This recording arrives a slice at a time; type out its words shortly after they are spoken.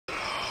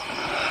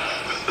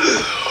And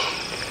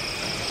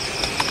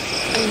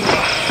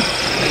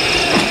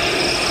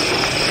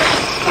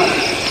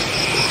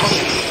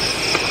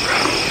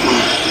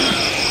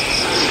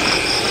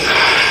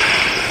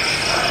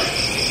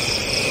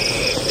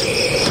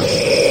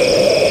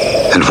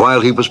while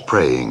he was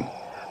praying,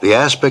 the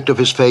aspect of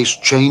his face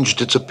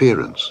changed its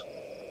appearance,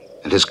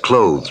 and his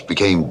clothes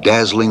became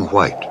dazzling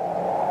white.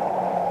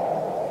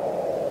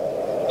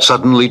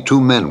 Suddenly, two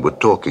men were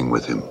talking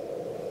with him.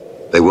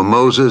 They were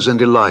Moses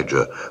and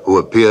Elijah, who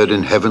appeared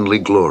in heavenly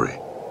glory.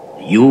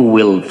 You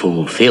will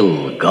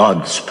fulfill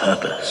God's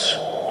purpose.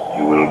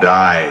 You will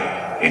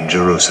die in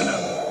Jerusalem.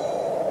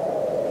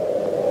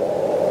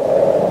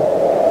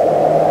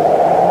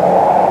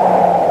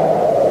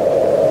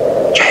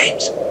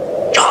 James,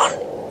 John.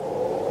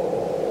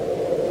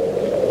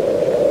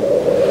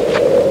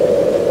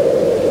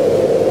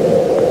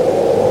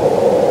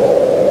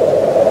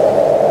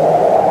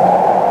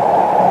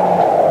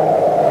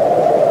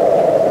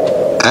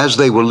 As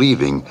they were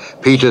leaving,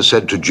 Peter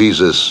said to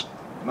Jesus,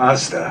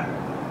 Master,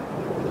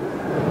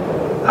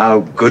 how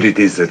good it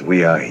is that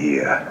we are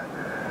here.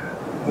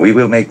 We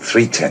will make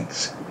 3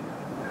 tents.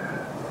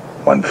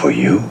 One for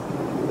you.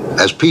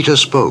 As Peter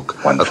spoke,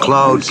 a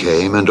cloud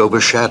came and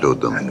overshadowed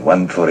them. And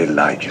one for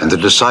Elijah. And the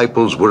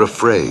disciples were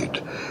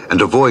afraid.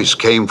 And a voice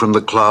came from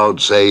the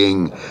cloud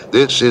saying,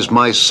 "This is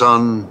my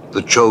son,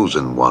 the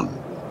chosen one.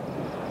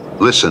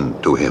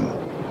 Listen to him."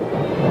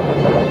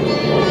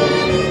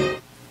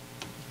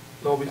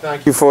 Lord, we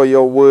thank you for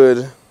your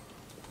word.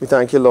 We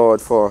thank you,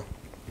 Lord, for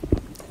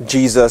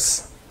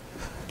Jesus.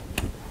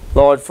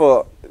 Lord,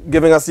 for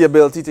giving us the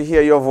ability to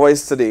hear your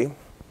voice today.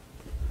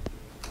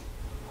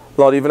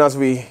 Lord, even as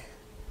we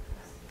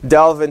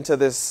delve into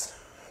this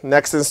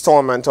next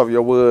installment of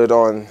your word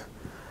on,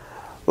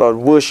 Lord,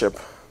 worship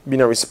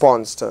being a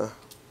response to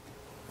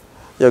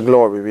your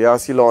glory, we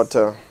ask you, Lord,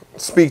 to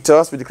speak to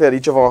us. We declare that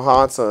each of our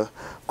hearts are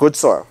good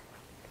soil.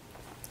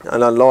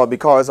 And Lord,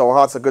 because our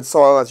hearts are good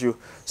soil, as you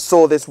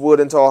sow this word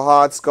into our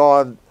hearts,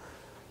 God,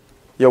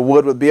 your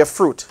word will bear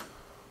fruit.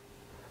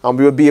 And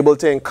we will be able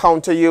to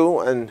encounter you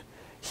and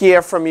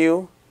hear from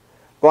you.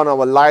 God,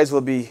 our lives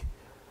will be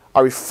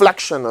a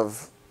reflection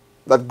of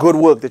that good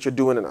work that you're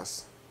doing in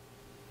us.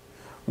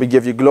 We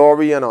give you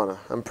glory and honor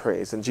and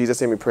praise. In Jesus'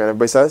 name we pray. And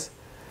everybody says,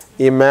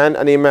 amen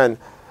and amen.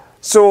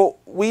 So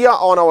we are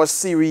on our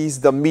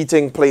series, The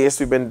Meeting Place.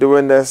 We've been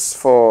doing this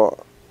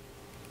for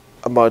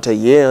about a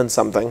year and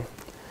something.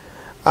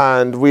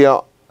 And we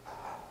are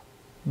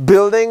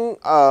building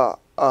a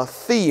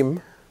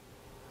theme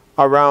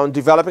around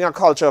developing a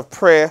culture of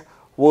prayer,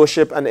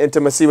 worship, and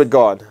intimacy with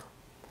God.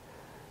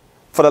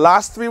 For the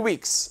last 3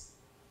 weeks,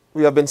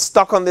 we have been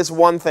stuck on this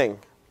one thing.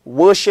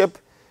 Worship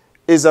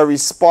is a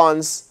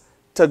response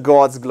to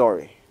God's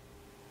glory.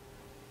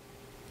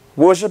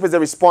 Worship is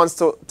a response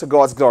to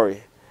God's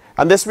glory.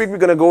 And this week we're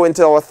going to go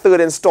into our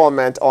 3rd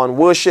installment on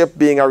worship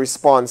being a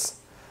response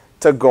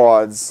to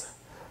God's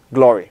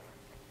glory.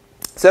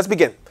 So let's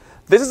begin.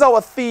 This is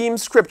our theme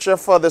scripture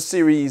for the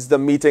series, The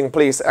Meeting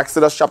Place,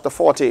 Exodus chapter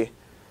 40,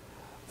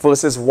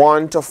 verses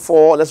 1 to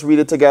 4. Let's read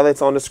it together.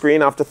 It's on the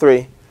screen after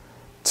 3,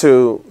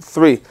 2,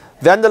 3.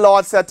 Then the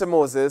Lord said to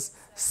Moses,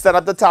 "Set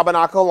up the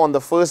tabernacle on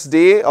the first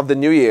day of the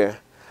new year.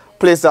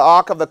 Place the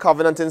ark of the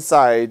covenant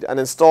inside and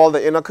install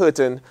the inner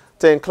curtain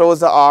to enclose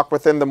the ark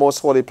within the most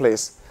holy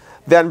place.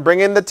 Then bring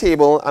in the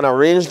table and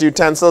arrange the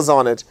utensils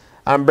on it,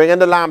 and bring in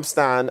the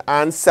lampstand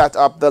and set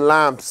up the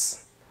lamps."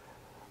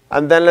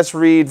 And then let's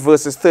read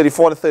verses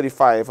 34 to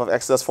 35 of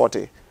Exodus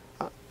 40.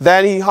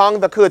 Then he hung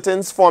the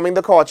curtains forming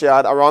the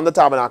courtyard around the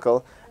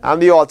tabernacle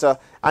and the altar,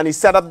 and he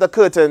set up the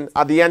curtain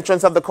at the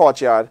entrance of the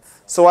courtyard.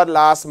 So at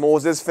last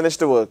Moses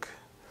finished the work.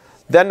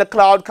 Then the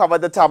cloud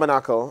covered the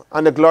tabernacle,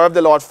 and the glory of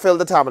the Lord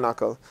filled the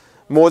tabernacle.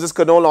 Moses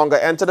could no longer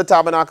enter the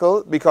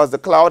tabernacle because the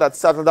cloud had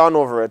settled down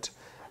over it,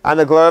 and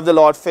the glory of the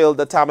Lord filled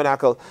the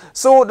tabernacle.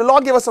 So the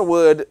Lord gave us a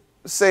word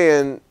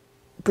saying,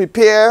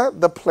 prepare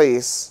the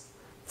place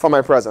for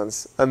my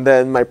presence, and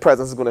then my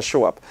presence is going to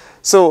show up.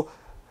 So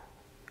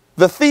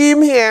the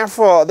theme here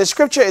for the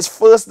scripture is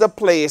first the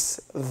place,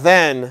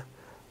 then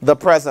the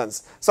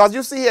presence. So as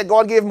you see here,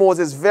 God gave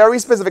Moses very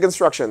specific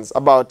instructions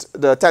about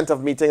the tent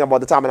of meeting, about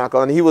the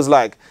tabernacle, and he was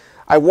like,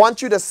 I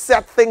want you to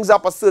set things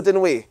up a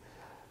certain way.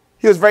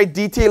 He was very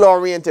detail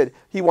oriented.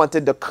 He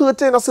wanted the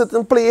curtain a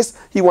certain place.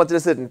 He wanted a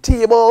certain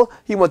table.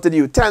 He wanted the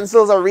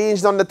utensils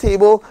arranged on the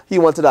table. He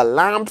wanted a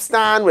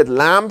lampstand with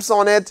lamps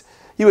on it.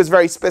 He was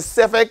very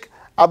specific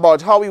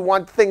about how we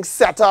want things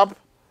set up.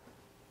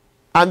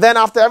 And then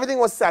after everything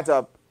was set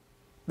up,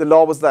 the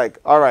Lord was like,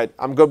 all right,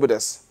 I'm good with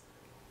this.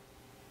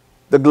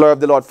 The glory of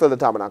the Lord filled the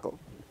tabernacle.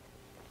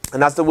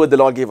 And that's the word the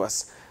Lord gave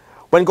us.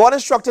 When God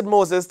instructed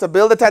Moses to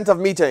build the tent of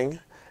meeting,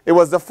 it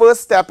was the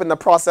first step in the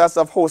process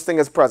of hosting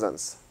his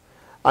presence.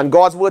 And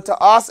God's word to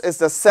us is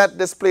to set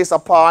this place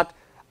apart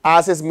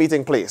as his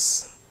meeting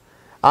place.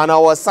 And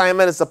our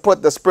assignment is to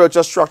put the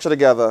spiritual structure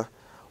together.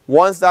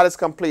 Once that is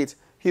complete,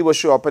 he will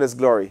show up in his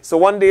glory. So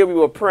one day we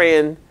were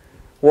praying,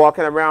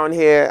 walking around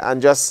here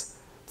and just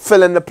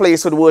filling the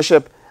place with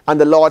worship.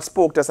 And the Lord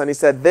spoke to us and he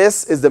said,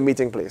 this is the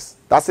meeting place.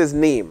 That's his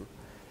name.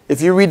 If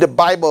you read the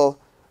Bible,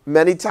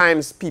 many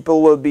times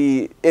people will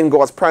be in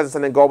God's presence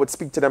and then God would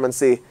speak to them and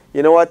say,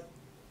 you know what?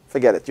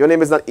 Forget it. Your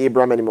name is not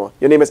Abram anymore.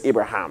 Your name is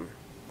Abraham.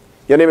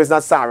 Your name is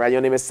not Sarah. Your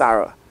name is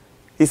Sarah.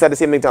 He said the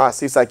same thing to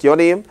us. He's like, your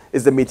name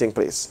is the meeting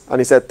place. And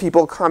he said,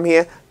 people come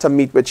here to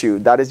meet with you.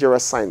 That is your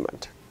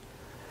assignment.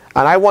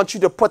 And I want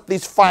you to put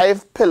these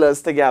 5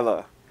 pillars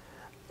together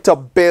to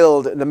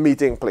build the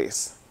meeting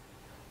place.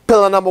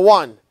 Pillar number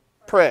 1,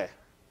 prayer.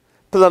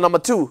 Pillar number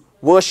 2,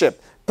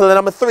 worship. Pillar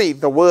number 3,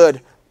 the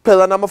word.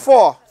 Pillar number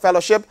 4,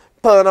 fellowship.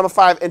 Pillar number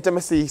 5,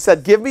 intimacy. He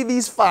said, give me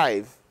these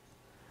 5,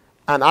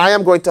 and I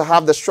am going to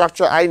have the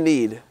structure I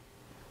need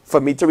for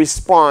me to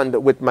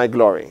respond with my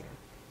glory.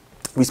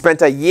 We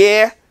spent a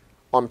year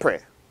on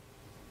prayer,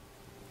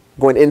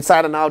 going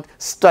inside and out,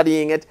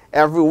 studying it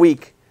every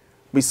week.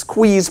 We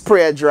squeezed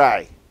prayer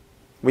dry.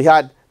 We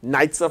had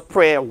nights of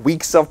prayer,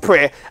 weeks of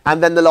prayer,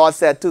 and then the Lord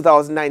said,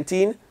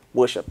 2019,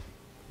 worship.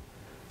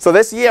 So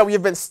this year we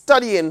have been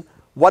studying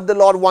what the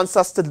Lord wants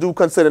us to do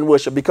concerning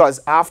worship, because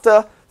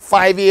after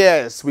 5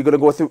 years, we're going to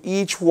go through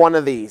each one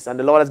of these, and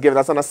the Lord has given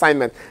us an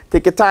assignment.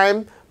 Take your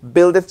time,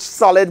 build it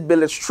solid,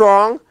 build it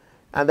strong,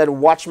 and then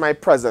watch my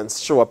presence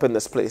show up in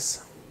this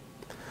place.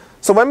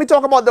 So when we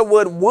talk about the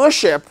word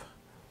worship,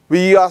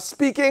 we are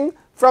speaking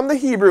from the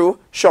Hebrew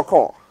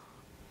shakor.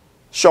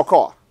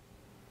 Shakor.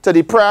 To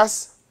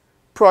depress,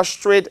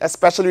 prostrate,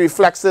 especially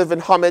reflexive in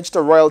homage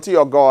to royalty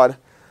or God,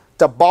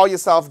 to bow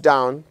yourself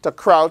down, to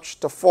crouch,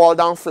 to fall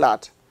down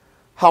flat,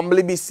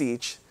 humbly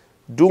beseech,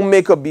 do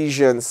make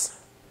obeisance,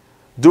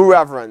 do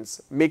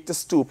reverence, make to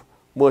stoop,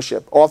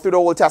 worship. All through the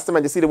Old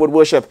Testament, you see the word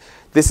worship.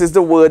 This is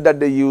the word that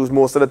they use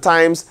most of the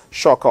times,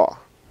 shakor.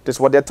 This is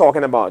what they're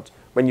talking about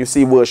when you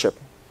see worship.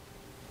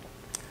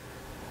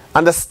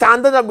 And the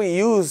standard that we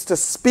use to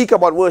speak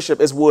about worship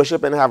is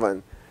worship in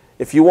heaven.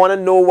 If you want to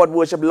know what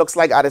worship looks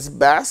like at its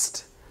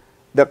best,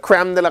 the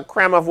creme de la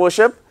creme of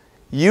worship,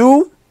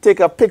 you take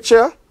a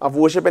picture of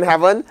worship in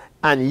heaven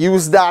and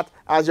use that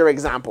as your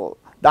example.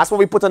 That's what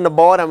we put on the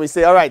board and we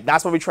say, all right,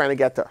 that's what we're trying to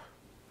get to.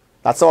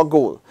 That's our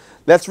goal.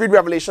 Let's read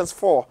Revelations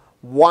 4,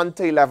 1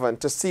 to 11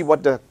 to see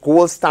what the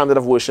gold standard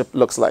of worship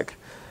looks like.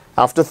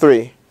 After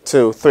 3,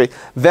 2, 3.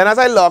 Then as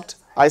I looked,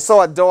 I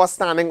saw a door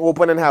standing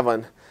open in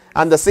heaven,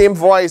 and the same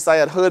voice I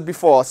had heard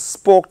before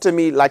spoke to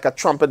me like a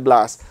trumpet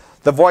blast.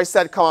 The voice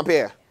said, come up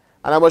here,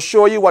 and I will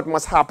show you what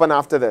must happen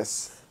after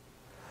this.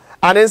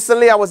 And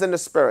instantly I was in the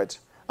Spirit,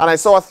 and I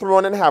saw a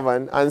throne in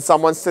heaven, and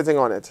someone sitting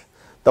on it.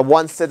 The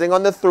one sitting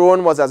on the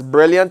throne was as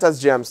brilliant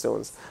as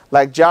gemstones,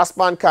 like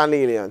jasper and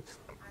carnelian.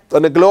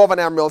 And the glow of an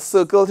emerald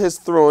circled his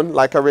throne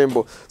like a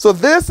rainbow. So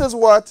this is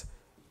what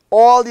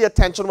all the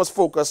attention was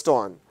focused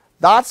on.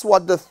 That's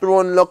what the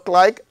throne looked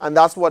like, and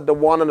that's what the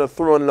one on the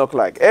throne looked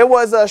like. It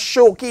was a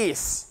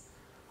showcase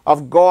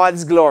of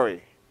God's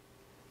glory.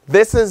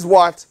 This is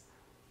what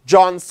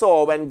John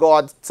saw when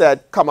God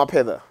said, come up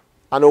hither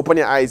and open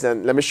your eyes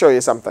and let me show you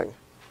something.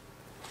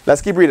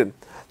 Let's keep reading.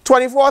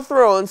 24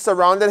 thrones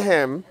surrounded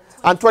him,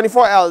 and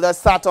 24 elders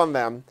sat on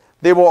them.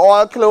 They were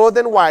all clothed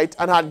in white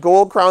and had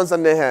gold crowns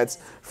on their heads.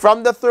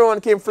 From the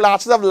throne came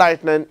flashes of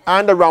lightning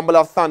and the rumble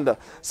of thunder.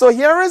 So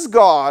here is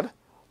God,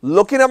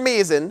 looking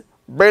amazing,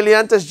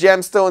 brilliant as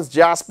gemstones,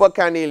 jasper,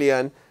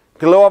 carnelian,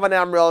 glow of an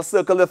emerald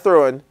circle the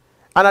throne.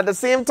 And at the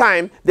same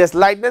time, there's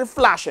lightning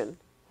flashing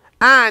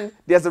and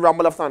there's the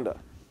rumble of thunder.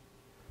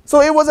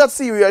 So it was a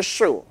serious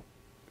show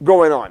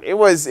going on. It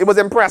was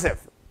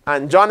impressive.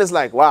 And John is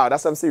like, wow,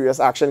 that's some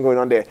serious action going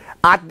on there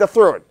at the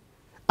throne.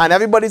 And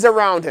everybody's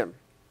around him.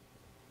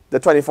 The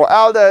 24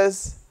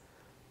 elders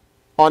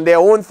on their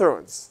own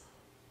thrones,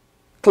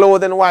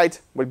 clothed in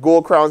white with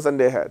gold crowns on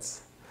their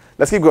heads.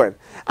 Let's keep going.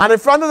 And in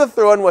front of the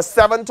throne were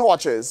 7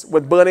 torches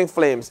with burning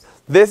flames.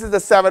 This is the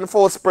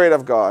sevenfold Spirit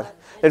of God.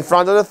 In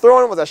front of the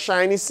throne was a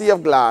shiny sea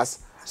of glass,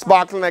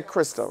 sparkling like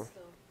crystal.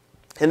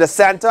 In the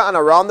center and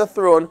around the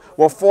throne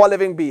were 4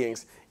 living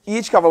beings,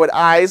 each covered with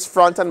eyes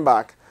front and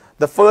back.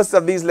 The first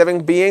of these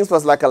living beings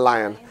was like a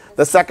lion.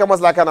 The second was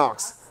like an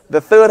ox. The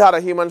third had a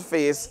human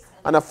face,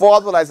 and the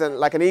fourth was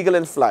like an eagle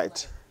in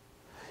flight.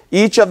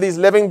 Each of these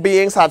living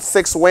beings had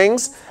 6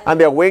 wings, and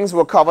their wings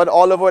were covered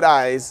all over with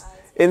eyes,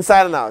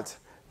 inside and out.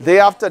 Day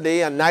after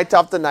day and night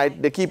after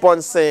night, they keep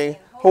on saying,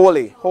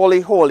 holy, holy,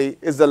 holy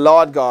is the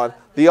Lord God,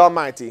 the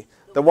Almighty,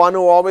 the one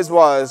who always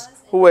was,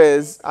 who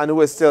is, and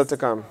who is still to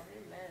come.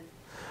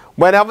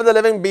 Whenever the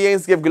living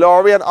beings give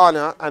glory and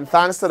honor and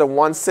thanks to the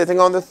one sitting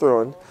on the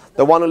throne,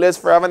 the one who lives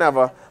forever and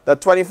ever, the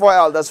 24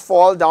 elders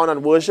fall down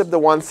and worship the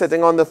one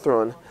sitting on the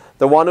throne,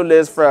 the one who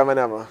lives forever and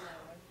ever.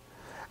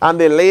 And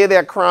they lay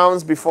their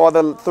crowns before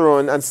the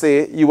throne and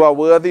say, you are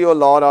worthy, O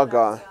Lord our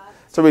God,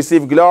 to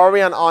receive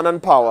glory and honor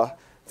and power,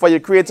 for you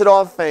created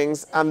all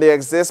things, and they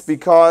exist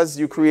because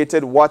you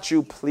created what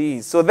you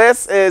please. So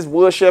this is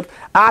worship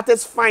at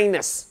its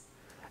finest.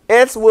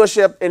 It's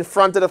worship in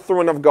front of the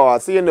throne of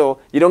God. So you know,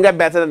 you don't get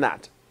better than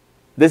that.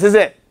 This is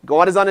it.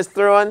 God is on his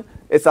throne.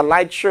 It's a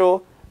light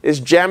show. It's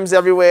gems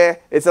everywhere.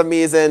 It's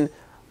amazing.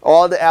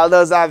 All the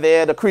elders are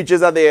there. The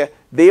creatures are there.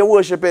 They're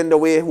worshiping the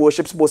way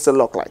worship's supposed to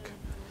look like.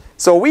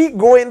 So we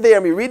go in there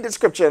and we read the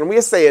scripture and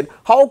we're saying,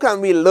 how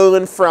can we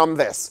learn from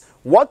this?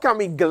 What can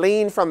we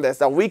glean from this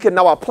that we can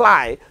now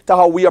apply to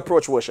how we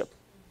approach worship?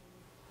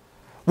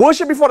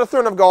 Worship before the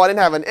throne of God in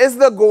heaven is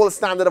the gold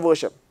standard of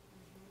worship.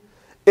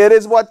 It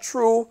is what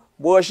true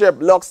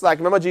worship looks like.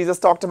 Remember Jesus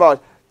talked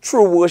about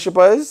true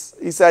worshipers.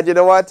 He said, you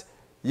know what?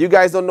 You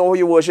guys don't know who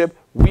you worship.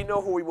 We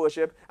know who we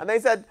worship. And then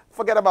he said,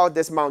 forget about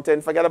this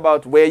mountain. Forget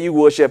about where you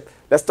worship.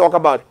 Let's talk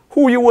about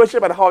who you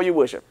worship and how you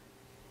worship.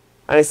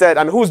 And he said,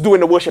 and who's doing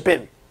the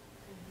worshiping?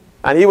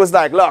 And he was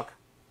like, look,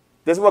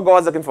 this is what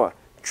God's looking for.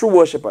 True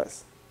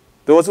worshipers.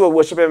 Those who will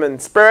worship him in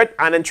spirit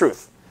and in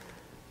truth.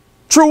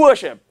 True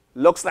worship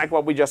looks like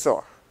what we just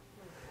saw.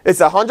 It's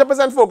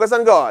 100% focused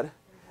on God.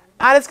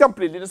 And it's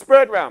completely the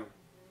spirit realm.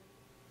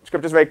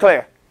 Scripture is very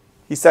clear.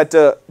 He said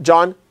to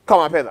John,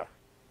 come up hither.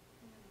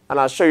 And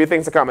I'll show you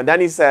things to come. And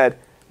then he said,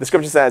 the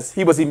scripture says,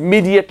 he was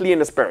immediately in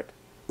the spirit.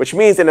 Which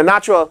means in the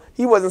natural,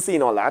 he wasn't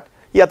seeing all that.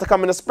 He had to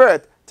come in the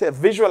spirit to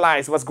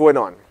visualize what's going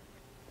on.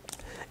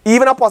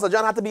 Even Apostle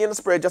John had to be in the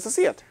spirit just to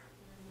see it.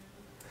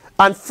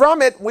 And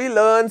from it, we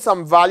learn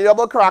some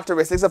valuable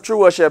characteristics of true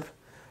worship.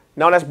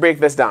 Now let's break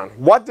this down.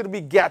 What did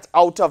we get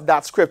out of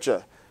that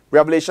scripture?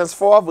 Revelations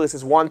 4,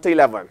 verses 1 to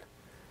 11.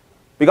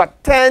 We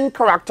got 10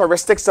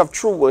 characteristics of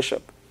true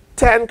worship.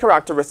 10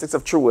 characteristics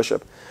of true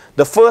worship.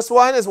 The first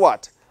one is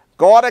what?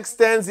 God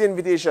extends the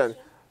invitation.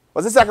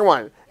 What's the second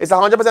one? It's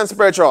 100%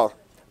 spiritual.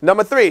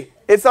 Number 3,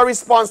 it's a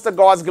response to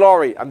God's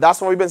glory. And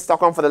that's what we've been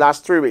stuck on for the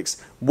last 3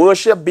 weeks.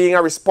 Worship being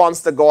a response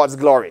to God's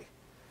glory.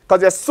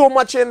 Because there's so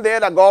much in there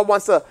that God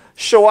wants to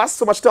show us,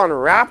 so much to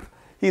unwrap.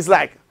 He's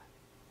like,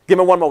 give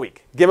me one more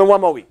week. Give me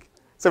one more week.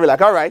 So we're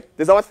like, all right,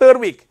 this is our 3rd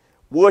week.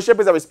 Worship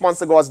is a response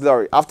to God's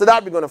glory. After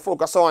that, we're going to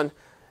focus on,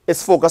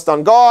 it's focused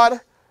on God.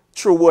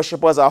 True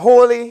worshipers are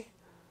holy.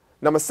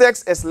 Number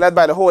 6, it's led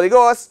by the Holy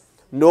Ghost.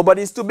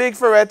 Nobody's too big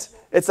for it.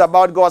 It's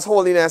about God's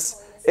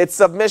holiness. It's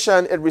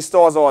submission. It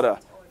restores order.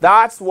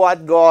 That's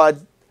what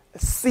God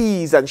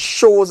sees and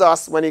shows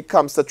us when it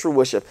comes to true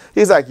worship.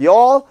 He's like,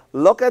 y'all,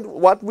 look at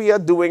what we are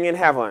doing in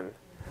heaven.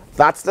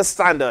 That's the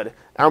standard.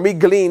 And we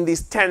glean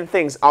these 10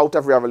 things out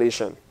of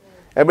Revelation.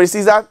 Everybody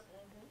sees that?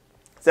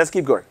 So let's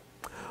keep going.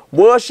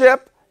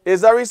 Worship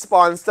is a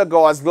response to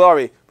God's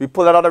glory. We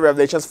pull it out of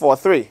Revelations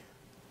 4:3.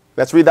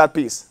 Let's read that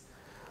piece.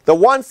 The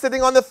one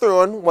sitting on the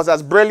throne was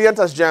as brilliant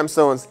as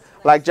gemstones,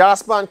 like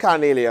jasper and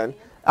carnelian,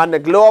 and the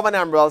glow of an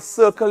emerald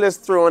circled his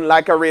throne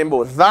like a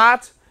rainbow.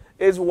 That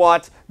is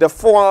what the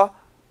 4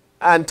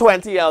 and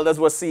 20 elders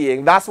were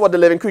seeing. That's what the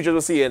living creatures were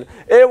seeing.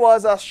 It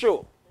was a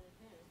show.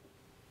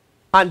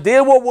 And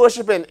they were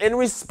worshiping in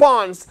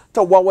response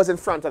to what was in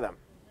front of them.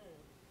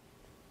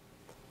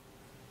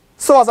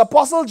 So as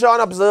Apostle John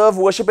observed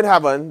worship in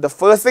heaven, the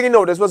first thing he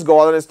noticed was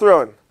God on his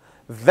throne.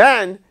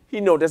 Then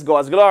he noticed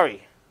God's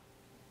glory.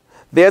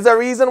 There's a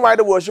reason why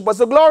the worship was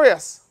so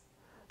glorious.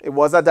 It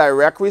was a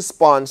direct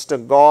response to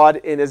God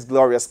in his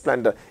glorious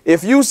splendor.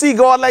 If you see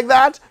God like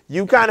that,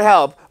 you can't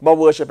help but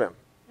worship him.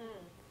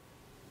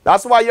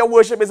 That's why your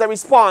worship is a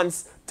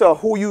response to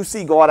who you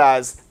see God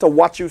as, to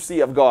what you see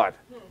of God.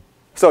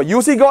 So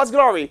you see God's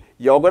glory,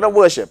 you're going to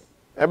worship.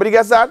 Everybody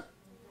gets that?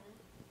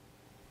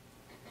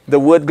 The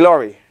word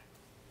glory.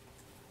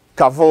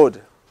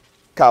 Kavod.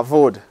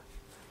 Kavod.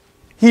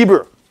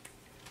 Hebrew.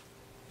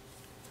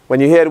 When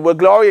you hear the word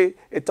glory,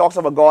 it talks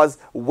about God's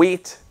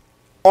weight,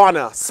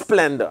 honor,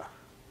 splendor.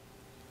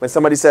 When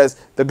somebody says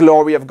the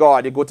glory of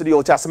God, you go to the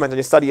Old Testament and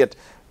you study it.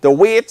 The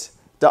weight,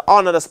 the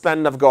honor, the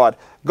splendor of God.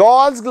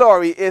 God's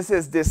glory is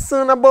his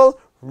discernible,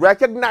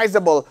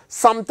 recognizable,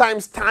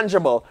 sometimes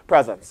tangible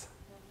presence.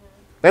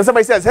 Then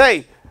somebody says,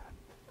 hey,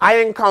 I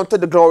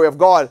encountered the glory of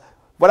God.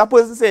 What that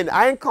person is saying,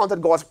 I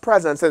encountered God's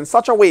presence in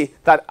such a way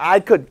that I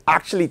could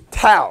actually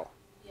tell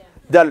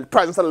the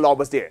presence of the Lord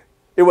was there.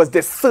 It was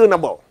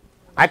discernible.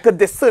 I could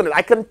discern it.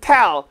 I can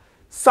tell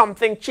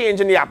something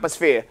changed in the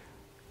atmosphere.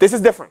 This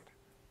is different.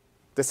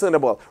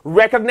 Discernible.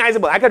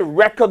 Recognizable. I could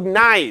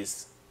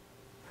recognize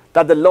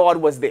that the Lord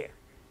was there.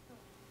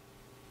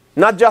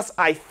 Not just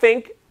I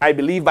think, I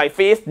believe by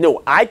faith.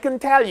 No, I can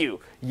tell you,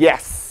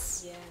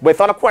 yes.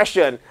 Without a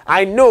question,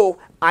 I know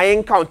I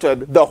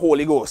encountered the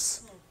Holy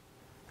Ghost.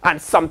 And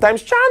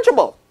sometimes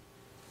tangible.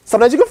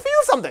 Sometimes you can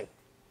feel something.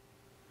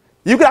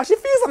 You can actually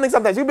feel something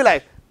sometimes. You'll be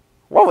like,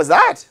 what was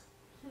that?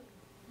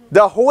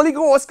 The Holy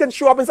Ghost can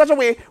show up in such a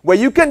way where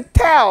you can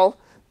tell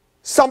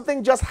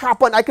something just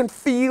happened. I can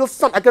feel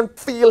something. I can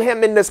feel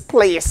him in this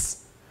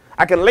place.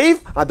 I can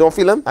leave, I don't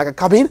feel him. I can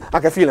come in, I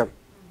can feel him.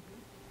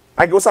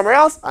 I go somewhere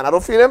else, and I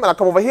don't feel him, and I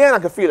come over here, and I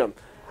can feel him.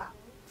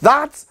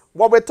 That's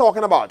what we're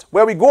talking about,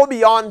 where we go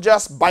beyond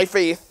just by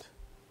faith.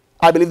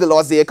 I believe the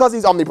Lord's there because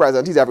he's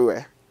omnipresent. He's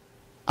everywhere.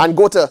 And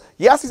go to,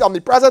 yes, he's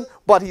omnipresent,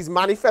 but he's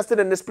manifested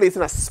in this place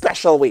in a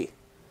special way.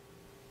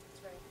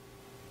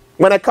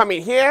 When I come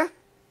in here,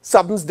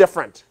 something's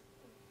different.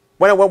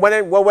 When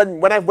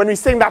we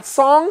sing that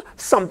song,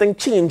 something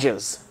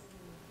changes.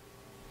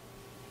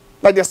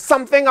 Like there's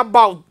something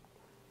about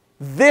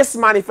this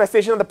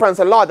manifestation of the presence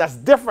of the Lord that's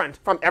different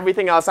from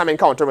everything else I'm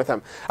encountering with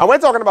him. And we're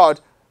talking about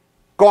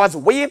God's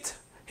weight,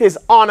 his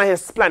honor,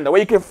 his splendor,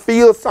 where you can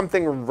feel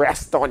something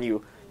rest on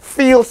you.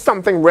 Feel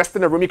something rest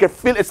in the room. You can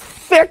feel it's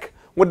thick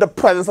with the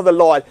presence of the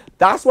Lord.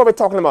 That's what we're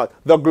talking about,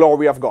 the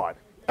glory of God.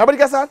 Everybody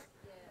gets that?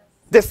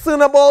 Yes.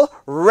 Discernible,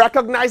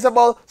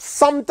 recognizable,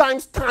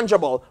 sometimes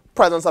tangible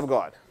presence of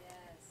God.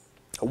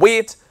 Yes.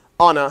 Weight,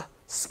 honor,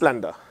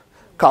 splendor.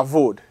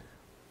 Kavod.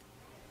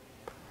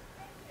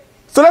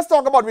 So let's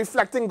talk about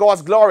reflecting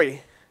God's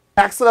glory.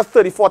 Exodus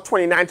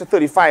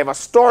 34:29-35, a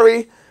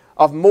story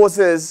of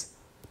Moses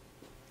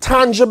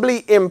tangibly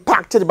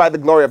impacted by the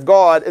glory of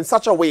God in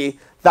such a way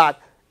that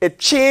it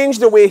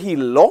changed the way he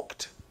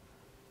looked,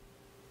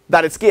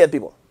 that it scared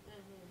people.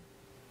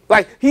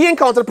 Like, he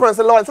encountered the presence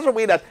of the Lord in such a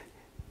way that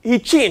he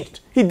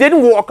changed. He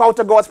didn't walk out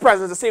of God's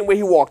presence the same way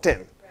he walked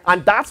in.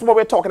 And that's what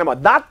we're talking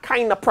about, that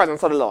kind of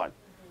presence of the Lord.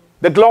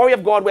 The glory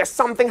of God where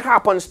something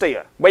happens to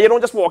you, where you don't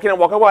just walk in and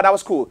walk out, wow, that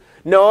was cool.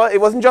 No, it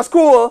wasn't just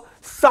cool.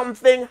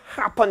 Something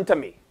happened to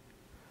me.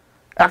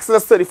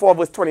 Exodus 34,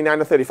 verse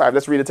 29-35.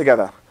 Let's read it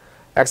together.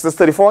 Exodus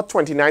 34,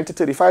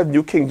 29-35,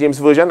 New King James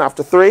Version,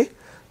 after 3,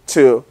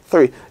 2,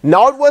 3.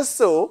 Now it was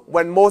so,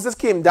 when Moses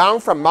came down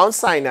from Mount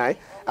Sinai,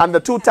 and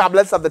the 2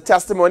 tablets of the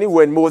testimony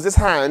were in Moses'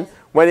 hand,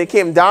 when he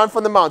came down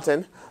from the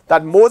mountain,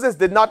 that Moses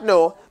did not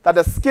know that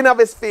the skin of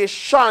his face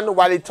shone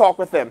while he talked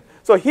with him.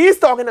 So he's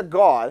talking to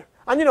God.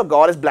 And you know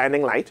God is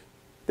blinding light.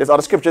 There's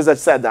other scriptures that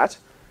said that.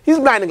 He's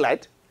blinding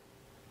light.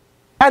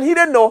 And he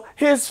didn't know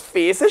his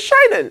face is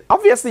shining.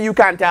 Obviously you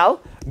can't tell.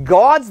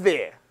 God's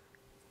there.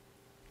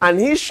 And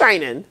he's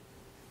shining.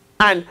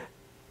 And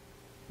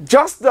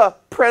just the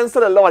presence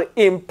of the Lord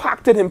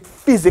impacted him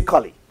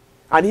physically.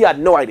 And he had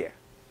no idea.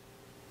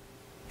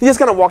 He just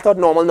kind of walked out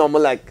normal,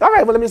 like, all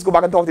right, well, let me just go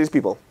back and talk to these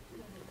people.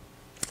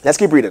 Let's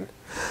keep reading.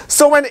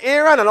 So when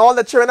Aaron and all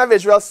the children of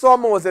Israel saw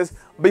Moses,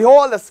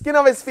 behold, the skin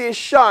of his face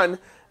shone,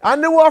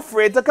 and they were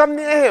afraid to come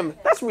near him.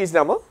 That's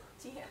reasonable.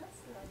 Yes.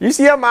 You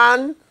see a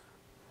man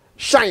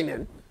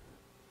shining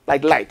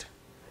like light.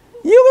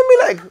 You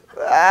will be like,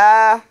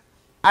 I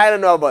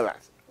don't know about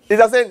that. It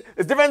doesn't,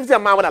 it's different to see a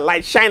man with a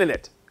light shining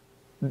it.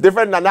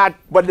 Different than that,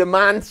 but the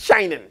man's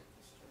shining.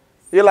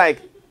 You're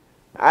like,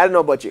 I don't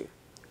know about you.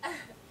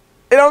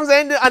 You know what I'm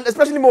saying? And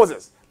especially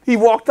Moses. He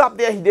walked up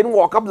there. He didn't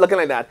walk up looking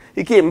like that.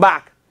 He came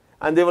back.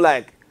 And they were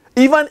like,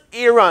 even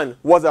Aaron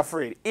was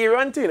afraid.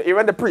 Aaron too,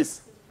 Aaron the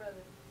priest.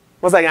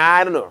 Was like,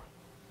 I don't know.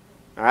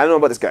 I don't know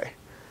about this guy.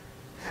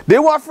 They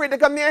were afraid to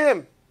come near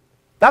him.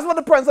 That's what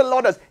the presence of the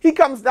Lord does. He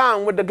comes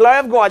down with the glory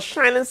of God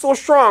shining so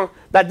strong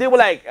that they were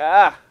like,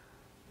 I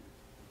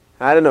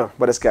don't know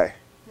about this guy.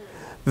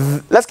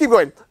 Let's keep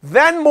going.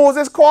 Then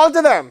Moses called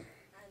to them.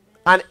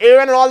 And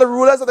Aaron and all the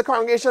rulers of the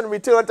congregation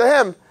returned to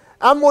him.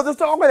 And Moses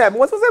talked with them.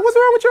 Moses was like, what's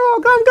wrong with you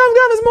all? Come,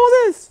 it's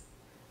Moses.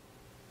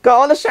 Got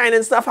all the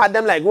shining stuff had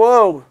them like,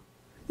 whoa.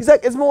 He's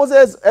like, it's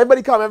Moses.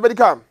 Everybody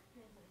come.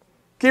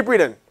 Keep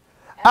reading.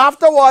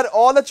 Afterward,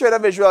 all the children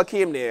of Israel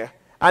came near,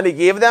 and he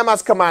gave them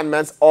as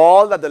commandments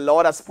all that the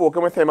Lord had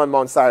spoken with him on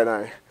Mount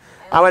Sinai.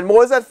 And when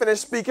Moses had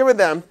finished speaking with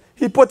them,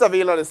 he put a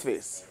veil on his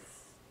face.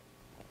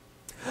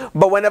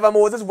 But whenever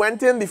Moses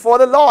went in before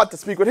the Lord to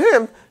speak with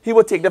him, he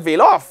would take the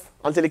veil off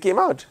until he came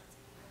out.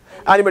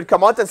 And he would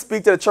come out and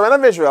speak to the children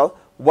of Israel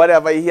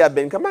whatever he had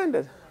been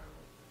commanded.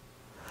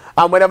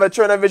 And whenever the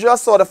children of Israel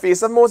saw the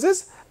face of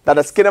Moses, that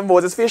the skin of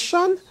Moses' face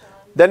shone,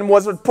 then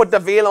Moses would put the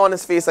veil on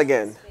his face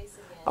again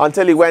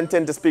until he went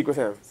in to speak with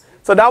him.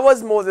 So that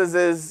was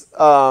Moses's,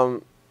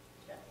 that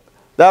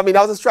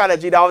was his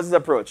strategy, that was his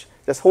approach.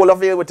 Just hold a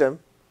veil with him.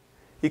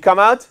 He come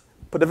out,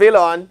 put the veil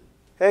on.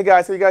 Hey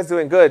guys, how you guys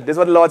doing? Good. This is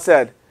what the Lord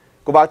said.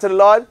 Go back to the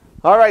Lord.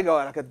 All right,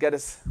 God, I could get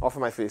this off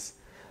of my face.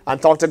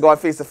 And talk to God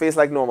face to face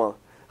like normal.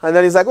 And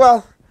then he's like,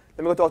 well,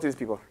 let me go talk to these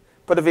people.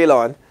 Put the veil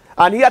on.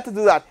 And he had to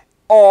do that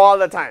all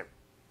the time.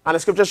 And the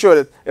scripture showed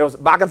it. It was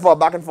back and forth,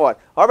 back and forth.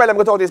 All right, let me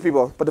go talk to these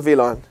people. Put the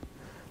veil on.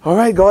 All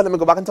right, God, let me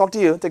go back and talk to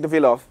you. Take the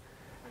veil off.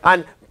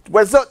 And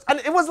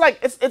it was like,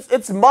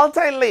 it's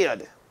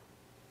multi-layered.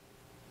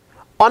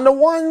 On the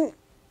one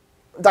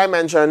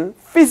dimension,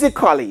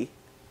 physically,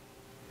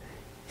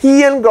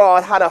 he and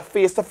God had a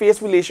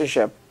face-to-face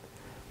relationship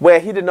where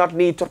he did not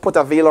need to put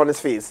a veil on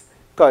his face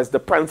because the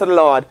presence of the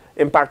Lord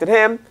impacted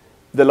him.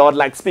 The Lord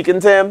liked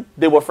speaking to him.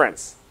 They were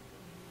friends.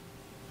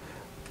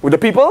 With the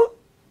people,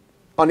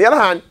 on the other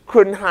hand,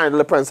 couldn't handle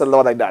the presence of the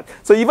Lord like that.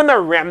 So even the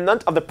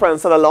remnant of the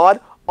presence of the Lord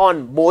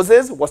on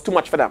Moses was too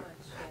much for them.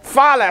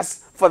 Far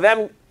less for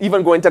them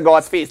even going to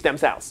God's face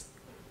themselves.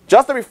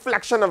 Just the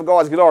reflection of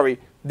God's glory,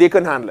 they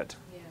couldn't handle it.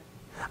 Yeah.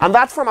 And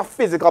that's from a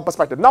physical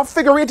perspective. Now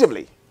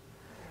figuratively,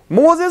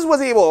 Moses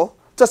was able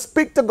to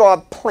speak to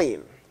God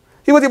plain.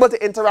 He was able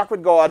to interact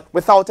with God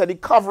without any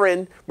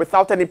covering,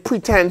 without any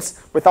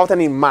pretense, without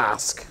any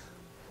mask.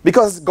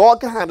 Because God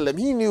could handle him.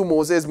 He knew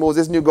Moses,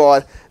 Moses knew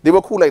God. They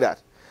were cool like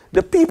that.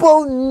 The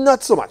people,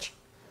 not so much.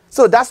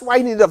 So that's why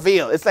he needed a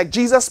veil. It's like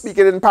Jesus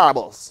speaking in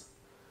parables.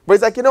 But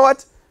he's like, you know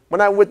what? When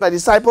I'm with my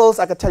disciples,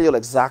 I can tell you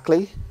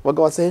exactly what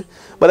God's saying.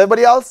 But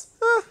everybody else,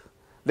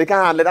 they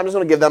can't handle it. I'm just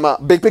going to give them a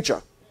big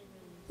picture.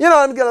 You know,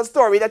 I'm going to get a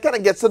story that kind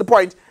of gets to the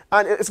point,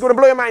 and it's going to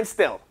blow your mind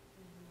still.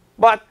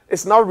 But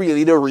it's not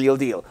really the real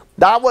deal.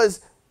 That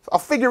was a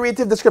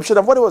figurative description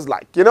of what it was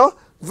like, you know?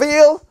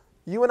 Veil,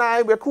 you and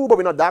I, we're cool, but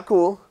we're not that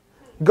cool.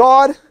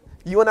 God,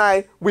 you and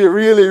I, we're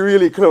really,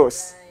 really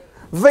close.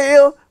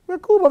 Veil, we're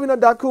cool, but we're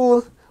not that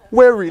cool.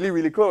 We're really,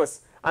 really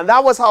close. And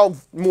that was how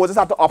Moses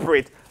had to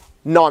operate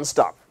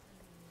non-stop.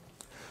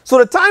 So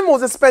the time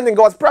Moses spent in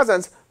God's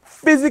presence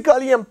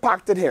physically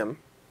impacted him,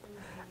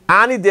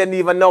 and he didn't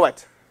even know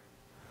it.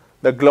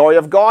 The glory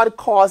of God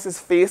caused his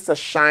face to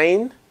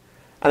shine,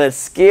 and it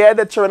scared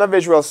the children of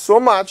Israel so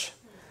much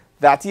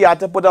that he had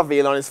to put a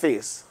veil on his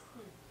face.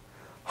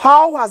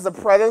 How has the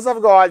presence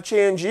of God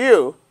changed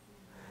you,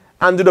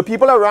 and do the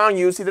people around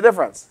you see the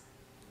difference?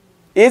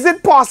 Is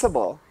it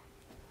possible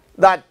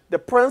that the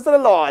presence of the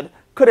Lord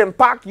could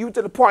impact you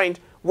to the point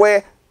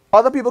where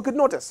other people could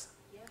notice?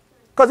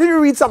 Because if you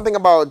read something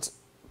about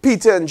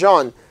Peter and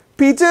John,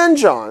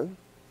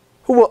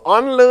 who were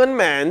unlearned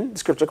men, the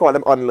scripture called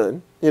them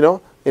unlearned, you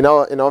know, in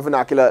our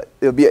vernacular,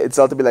 it's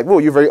all to be like, whoa,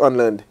 you're very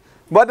unlearned.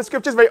 But the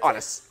scripture is very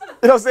honest. You know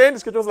what I'm saying? The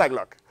scripture was like,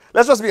 look,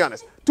 let's just be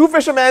honest. 2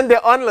 fishermen, they're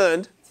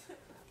unlearned,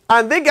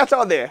 and they get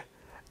out there,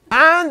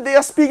 and they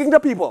are speaking to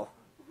people.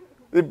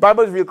 The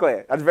Bible is real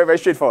clear. That's very, very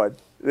straightforward.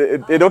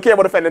 They don't care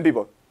about offending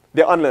people.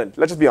 They're unlearned.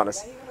 Let's just be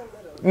honest.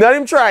 Not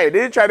even try. They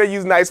didn't try to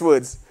use nice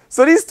words.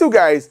 So these 2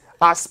 guys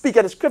are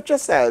speaking. The scripture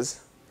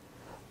says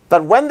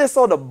that when they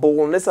saw the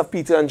boldness of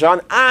Peter and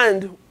John,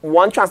 and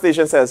one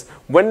translation says,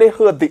 when they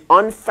heard the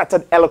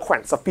unfettered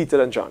eloquence of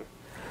Peter and John,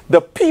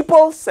 the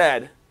people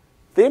said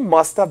they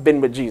must have been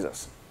with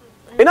Jesus.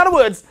 In other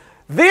words,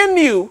 they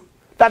knew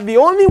that the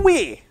only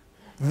way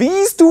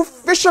these 2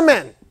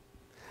 fishermen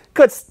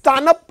could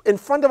stand up in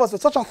front of us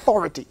with such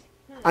authority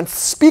and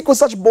speak with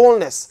such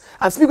boldness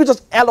and speak with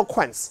such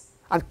eloquence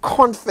and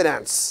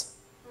confidence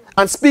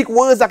and speak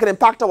words that can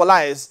impact our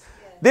lives,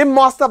 they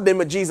must have been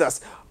with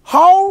Jesus.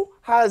 How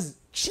has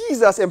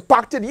Jesus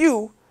impacted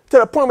you to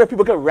the point where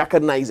people can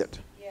recognize it?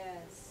 Yes.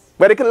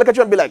 Where they can look at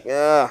you and be like,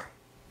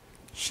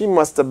 she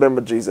must have been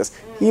with Jesus.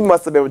 He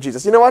must have been with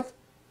Jesus. You know what?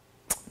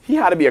 He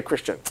had to be a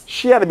Christian.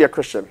 She had to be a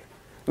Christian.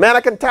 Man,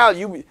 I can tell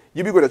you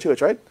be going to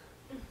church, right?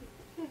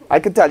 I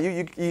can tell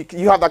you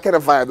have that kind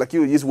of vibe, like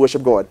you just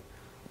worship God.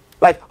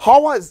 Like,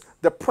 how has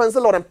the presence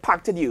of the Lord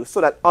impacted you so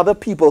that other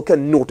people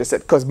can notice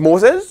it? Because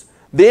Moses,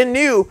 they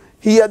knew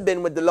he had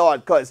been with the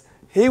Lord because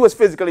he was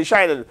physically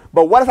shining.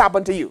 But what has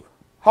happened to you?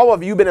 How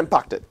have you been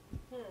impacted?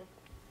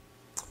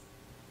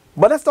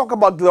 But let's talk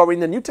about glory in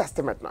the New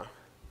Testament now.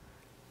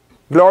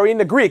 Glory in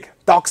the Greek,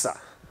 doxa.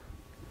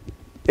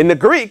 In the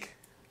Greek,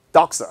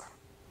 doxa.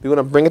 We're going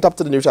to bring it up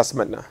to the New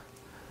Testament now.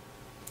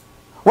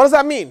 What does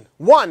that mean?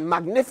 1,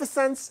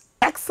 magnificence,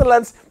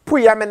 excellence,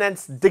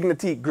 preeminence,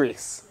 dignity,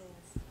 grace.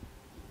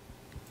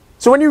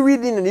 So when you read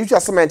in the New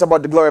Testament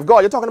about the glory of God,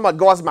 you're talking about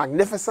God's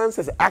magnificence,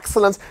 his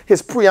excellence,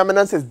 his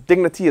preeminence, his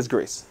dignity, his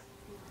grace.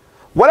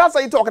 What else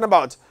are you talking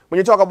about when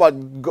you talk about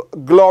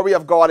glory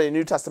of God in the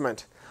New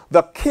Testament?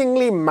 The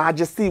kingly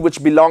majesty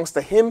which belongs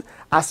to him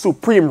as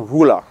supreme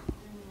ruler.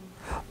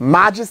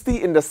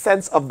 Majesty in the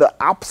sense of the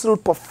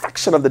absolute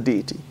perfection of the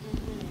deity.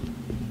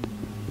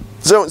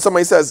 So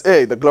somebody says,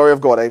 hey, the glory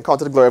of God, I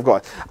encountered the glory of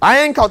God.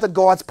 I encountered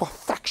God's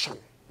perfection,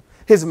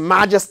 his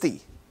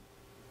majesty,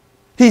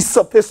 his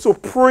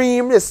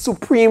supremeness.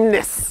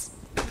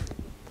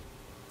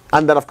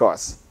 And then, of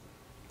course,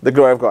 the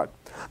glory of God.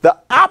 The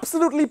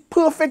absolutely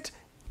perfect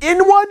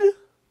inward,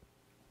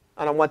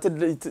 and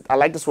I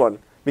like this one,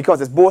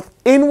 because it's both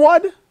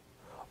inward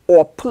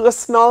or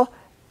personal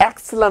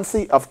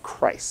excellency of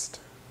Christ,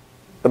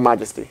 the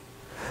majesty.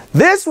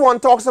 This one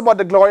talks about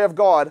the glory of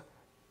God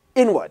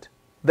inward,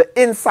 the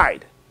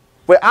inside,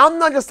 where I'm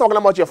not just talking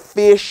about your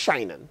face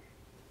shining.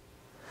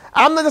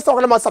 I'm not just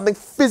talking about something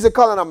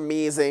physical and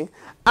amazing.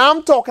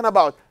 I'm talking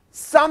about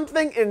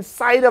something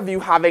inside of you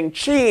having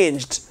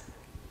changed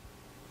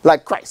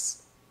like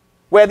Christ.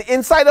 Where the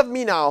inside of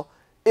me now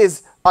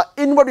is an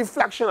inward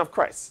reflection of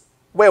Christ.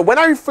 Where when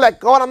I reflect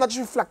God, I'm not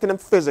just reflecting him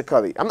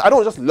physically. I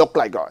don't just look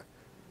like God.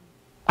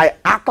 I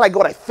act like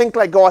God. I think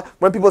like God.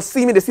 When people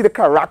see me, they see the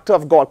character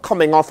of God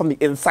coming out from the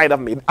inside of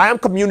me. I am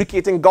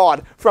communicating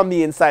God from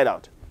the inside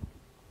out.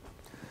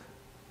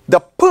 The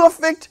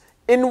perfect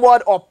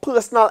inward or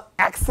personal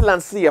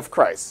excellency of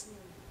Christ.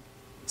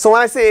 So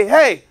when I say,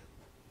 hey,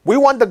 we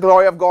want the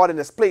glory of God in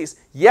this place,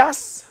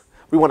 yes,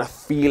 we want to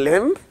feel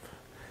him.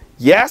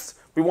 Yes,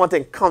 we want to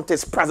encounter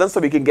his presence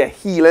so we can get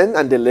healing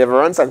and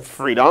deliverance and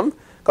freedom.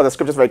 Because the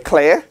scripture is very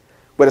clear.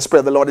 Where the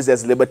Spirit of the Lord is,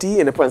 there's liberty.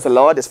 In the presence of the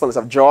Lord, there's fullness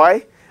of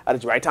joy. At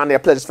his right hand, there are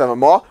pleasures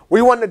forevermore.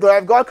 We want the glory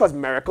of God because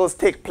miracles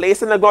take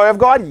place in the glory of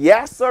God.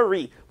 Yes,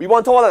 sirree. We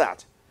want all of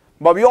that.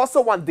 But we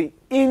also want the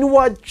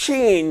inward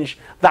change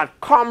that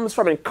comes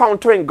from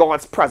encountering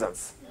God's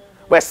presence.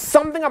 Where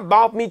something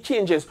about me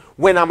changes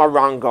when I'm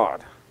around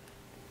God.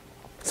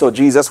 So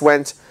Jesus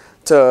went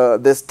to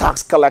this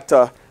tax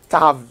collector to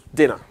have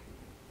dinner.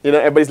 You know,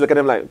 everybody's looking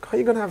at him like, how are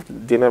you going to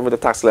have dinner with a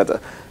tax collector?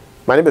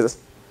 Mind your business.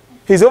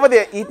 He's over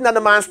there eating at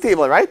the man's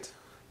table, right?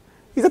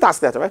 He's a tax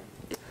collector, right?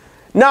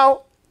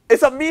 Now,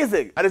 it's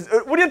amazing. And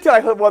wouldn't you tell,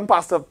 I heard one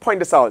pastor point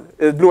this out.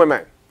 It blew my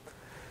mind.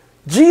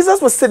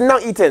 Jesus was sitting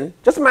down eating,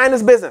 just minding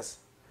his business.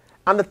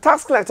 And the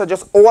tax collector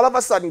just all of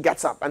a sudden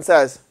gets up and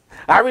says,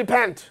 I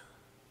repent.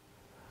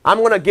 I'm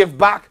going to give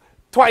back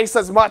twice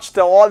as much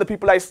to all the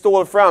people I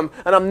stole from,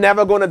 and I'm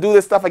never going to do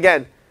this stuff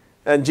again.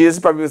 And Jesus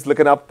probably was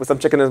looking up with some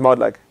chicken in his mouth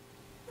like,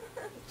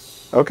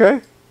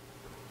 okay.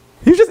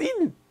 He was just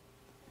eating.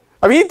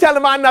 I mean, he didn't tell the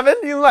man nothing.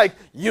 He was like,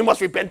 you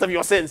must repent of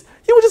your sins.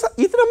 He was just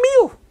eating a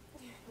meal.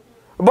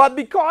 But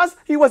because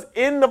he was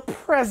in the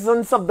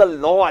presence of the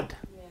Lord,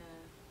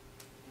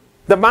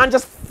 the man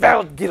just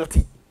felt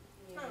guilty.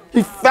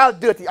 He felt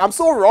dirty. I'm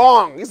so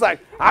wrong. He's like,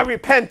 I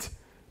repent.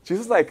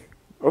 Jesus is like,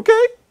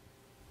 okay,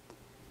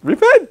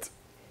 repent.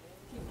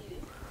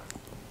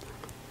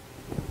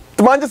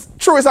 The man just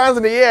threw his hands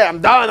in the air.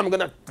 I'm done. I'm going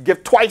to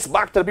give twice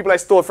back to the people I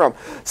stole from.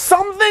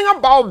 Something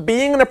about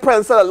being in the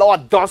presence of the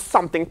Lord does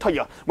something to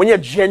you when you're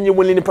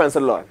genuinely in the presence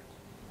of the Lord.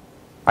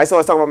 I was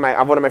talking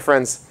about one of my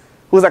friends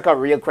who's like a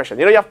real Christian.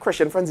 You know, you have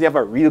Christian friends, you have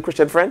a real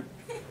Christian friend.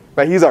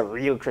 But he's a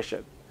real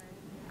Christian.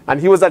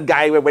 And he was that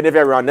guy where whenever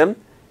you're around him,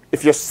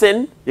 if you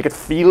sin, you can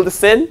feel the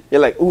sin.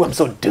 You're like, ooh, I'm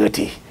so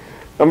dirty.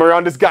 I'm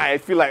around this guy. I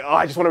feel like, oh,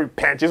 I just want to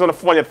repent. I just want to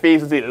fall on your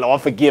face and say,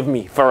 Lord, forgive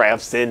me, for I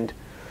have sinned.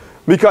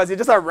 Because you're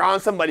just around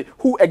somebody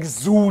who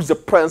exudes the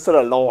presence of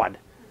the Lord.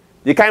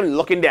 You can't even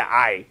look in their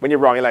eye when you're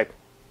wrong. You're like,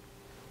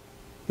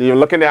 you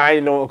look in their eye,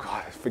 you know, oh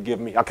God, forgive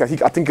me. Okay,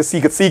 I think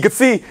he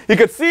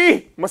could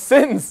see my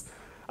sins.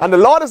 And the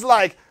Lord is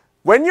like,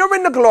 when you're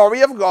in the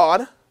glory of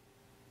God,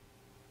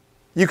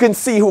 you can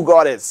see who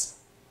God is.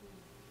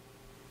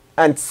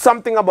 And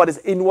something about his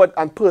inward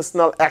and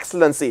personal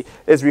excellency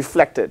is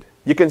reflected.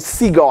 You can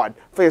see God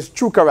for his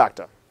true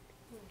character.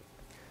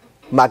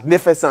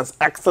 Magnificence,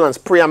 excellence,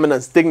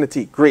 preeminence,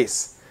 dignity,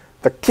 grace.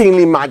 The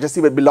kingly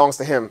majesty that belongs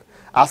to him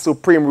as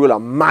supreme ruler.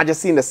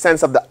 Majesty in the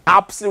sense of the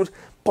absolute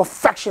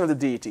perfection of the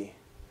deity.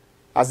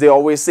 As they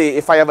always say,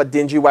 if I have a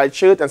dingy white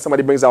shirt and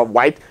somebody brings out a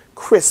white,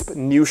 crisp,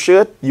 new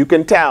shirt, you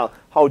can tell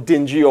how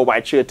dingy your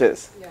white shirt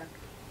is. Yeah.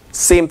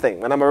 Same thing.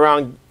 When I'm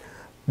around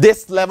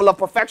this level of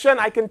perfection,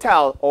 I can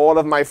tell all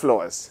of my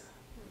flaws.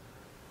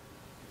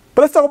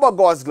 But let's talk about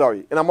God's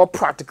glory in a more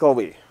practical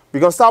way. We're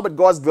going to start with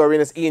God's glory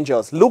and his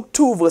angels. Luke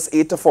 2, verse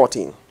 8 to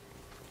 14.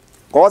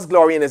 God's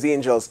glory and his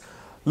angels.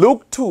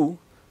 Luke 2,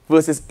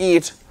 verses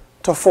 8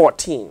 to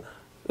 14.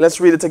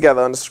 Let's read it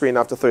together on the screen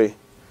after 3,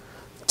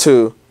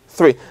 2,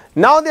 3.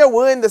 Now there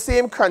were in the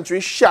same country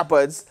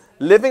shepherds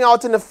living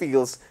out in the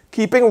fields,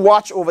 keeping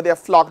watch over their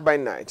flock by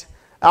night.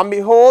 And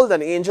behold,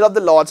 an angel of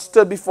the Lord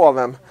stood before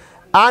them,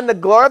 and the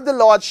glory of the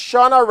Lord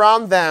shone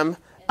around them,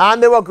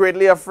 and they were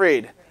greatly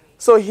afraid.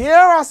 So here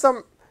are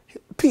some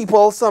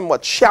people,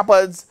 somewhat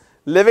shepherds,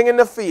 living in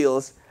the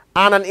fields,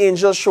 and an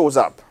angel shows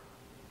up.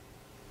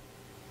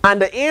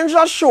 And the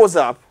angel shows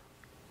up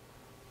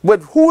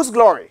with whose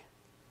glory?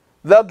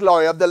 The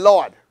glory of the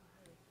Lord.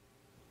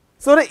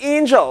 So the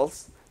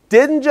angels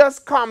didn't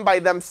just come by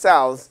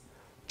themselves,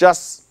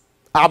 just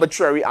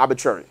arbitrary.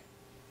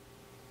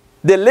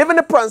 They live in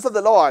the presence of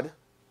the Lord,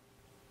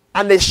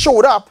 and they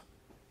showed up,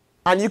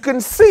 and you can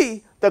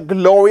see the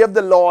glory of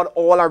the Lord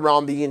all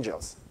around the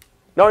angels.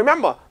 Now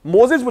remember,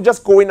 Moses would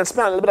just go in and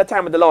spend a little bit of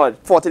time with the Lord,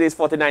 40 days,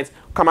 40 nights,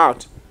 come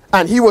out.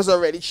 And he was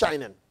already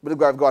shining with the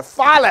glory of God.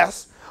 Far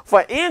less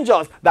for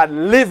angels that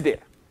live there.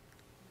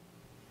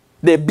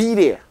 They be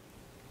there.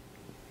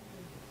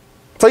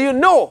 So you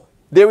know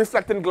they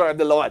reflect the glory of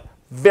the Lord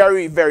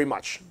very, very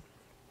much.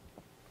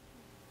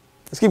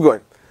 Let's keep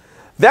going.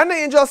 Then the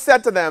angel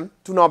said to them,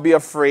 do not be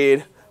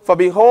afraid, for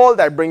behold,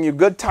 I bring you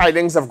good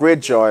tidings of great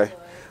joy,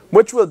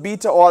 which will be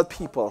to all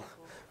people.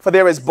 For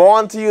there is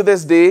born to you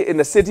this day in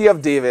the city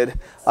of David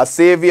a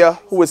Savior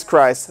who is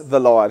Christ the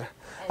Lord.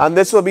 And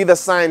this will be the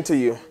sign to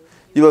you.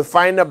 You will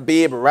find a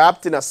babe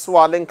wrapped in a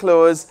swaddling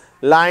clothes,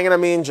 lying in a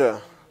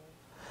manger.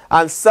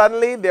 And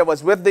suddenly there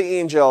was with the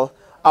angel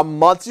a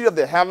multitude of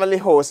the heavenly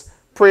hosts,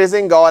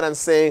 praising God and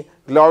saying,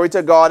 glory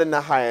to God in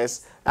the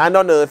highest, and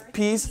on earth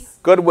peace,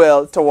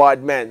 goodwill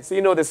toward men. So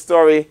you know the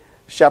story,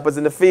 shepherds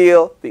in the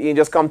field, the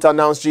angels come to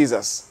announce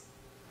Jesus.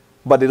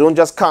 But they don't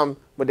just come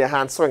with their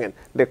hands swinging.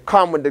 They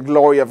come with the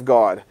glory of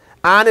God.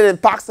 And it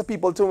impacts the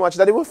people too much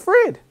that they were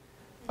afraid.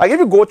 Like if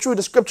you go through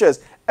the scriptures,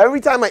 every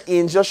time an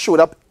angel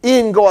showed up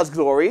in God's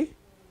glory,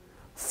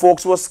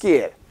 folks were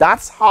scared.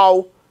 That's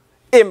how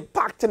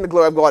impacting the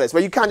glory of God is,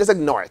 where you can't just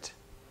ignore it.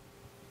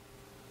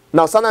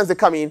 Now sometimes they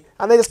come in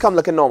and they just come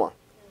looking normal.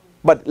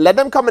 But let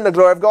them come in the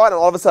glory of God and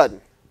all of a sudden,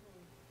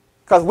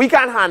 because we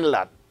can't handle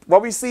that.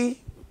 What we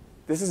see,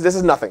 this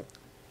is nothing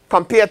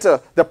compared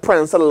to the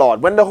presence of the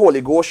Lord. When the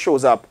Holy Ghost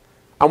shows up,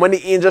 and when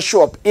the angels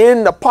show up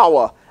in the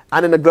power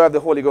and in the glory of the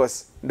Holy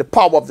Ghost, in the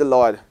power of the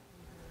Lord,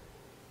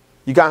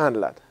 you can't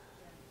handle that.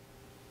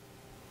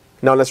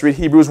 Now let's read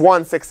Hebrews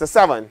 1, 6 to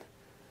 7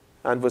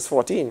 and verse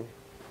 14.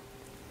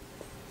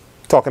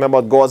 Talking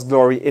about God's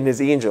glory in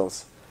his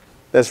angels.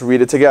 Let's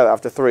read it together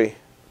after 3,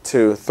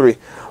 2, 3.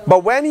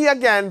 But when he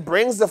again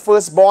brings the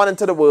firstborn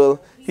into the world,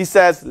 he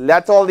says,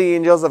 let all the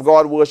angels of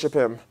God worship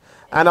him.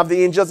 And of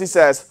the angels he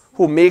says,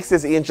 who makes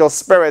his angels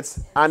spirits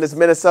and his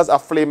ministers a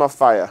flame of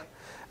fire.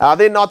 Are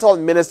they not all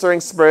ministering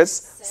spirits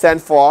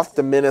sent forth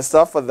to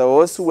minister for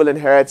those who will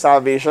inherit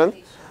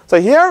salvation? So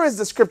here is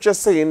the scripture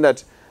saying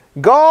that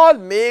God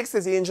makes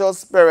his angel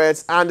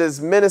spirits and his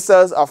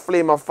ministers a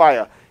flame of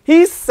fire.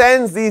 He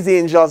sends these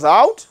angels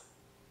out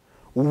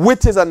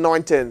with his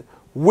anointing,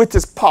 with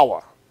his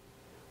power,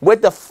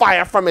 with the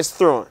fire from his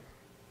throne.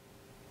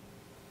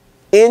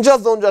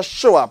 Angels don't just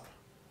show up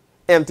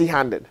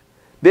empty-handed.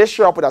 They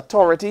show up with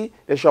authority,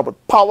 they show up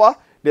with power,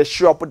 they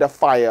show up with the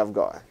fire of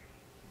God.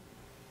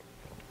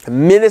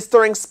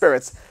 Ministering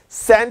spirits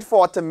sent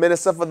forth to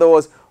minister for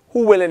those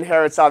who will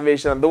inherit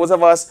salvation. And those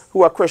of us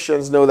who are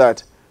Christians know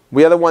that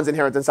we are the ones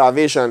inheriting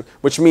salvation,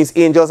 which means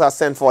angels are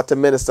sent forth to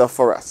minister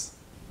for us.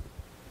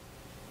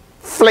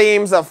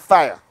 Flames of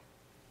fire.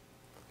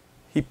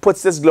 He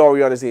puts his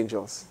glory on his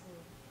angels.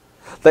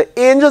 The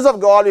angels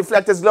of God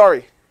reflect his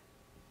glory.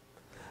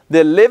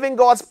 They live in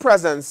God's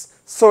presence,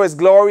 so his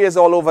glory is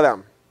all over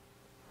them.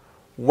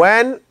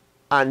 When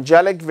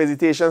angelic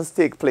visitations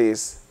take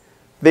place,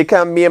 they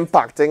can be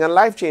impacting and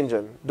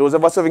life-changing. Those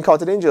of us who have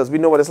encountered angels, we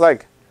know what it's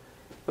like.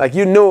 Like,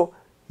 you know,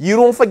 you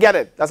don't forget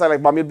it. That's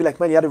like Mommy would be like,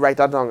 man, you had to write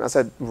that down. I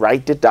said,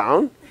 write it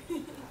down?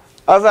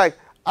 I was like,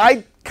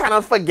 I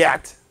cannot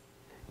forget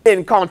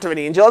encountering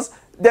angels.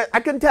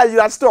 I can tell you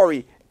that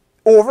story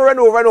over and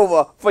over and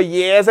over for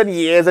years and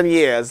years and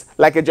years,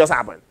 like it just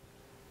happened.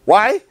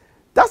 Why?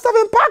 That stuff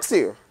impacts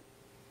you.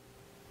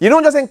 You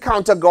don't just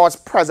encounter God's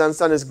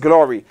presence and his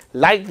glory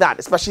like that,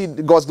 especially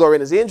God's glory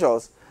and his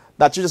angels,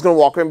 that you're just going to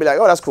walk around and be like,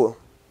 oh, that's cool.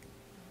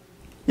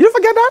 You don't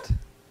forget that?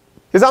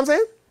 You see what I'm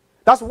saying?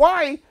 That's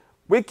why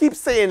we keep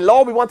saying,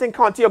 Lord, we want to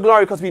encounter your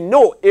glory, because we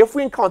know if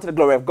we encounter the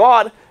glory of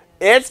God,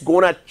 it's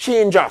going to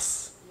change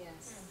us.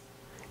 Yes.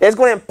 It's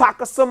going to impact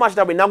us so much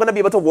that we're not going to be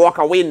able to walk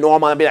away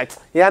normal and be like,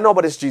 yeah, I know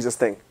about this Jesus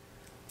thing.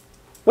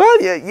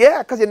 Well, yeah,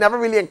 because you never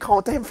really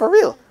encounter him for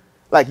real.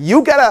 Like,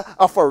 you get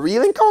a for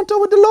real encounter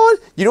with the Lord,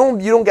 you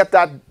don't get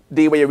that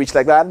day where you reach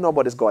like that. I don't know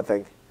about this God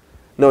thing.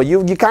 No,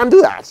 you can't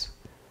do that.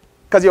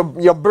 Because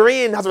your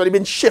brain has already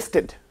been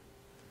shifted.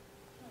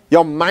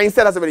 Your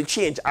mindset has already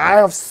changed. I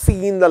have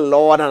seen the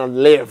Lord and I've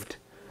lived.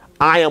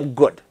 I am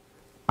good.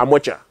 I'm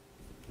with you.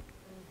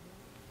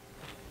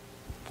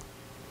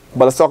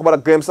 But let's talk about a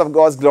glimpse of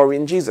God's glory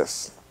in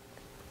Jesus.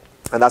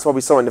 And that's what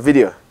we saw in the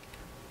video.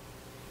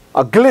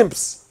 A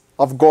glimpse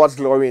of God's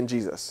glory in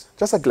Jesus.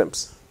 Just a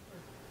glimpse.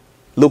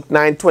 Luke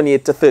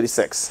 9:28 to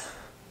 36.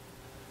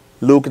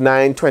 Luke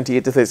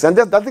 9:28 to 36. And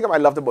that's the thing I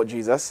loved about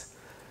Jesus.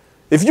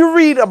 If you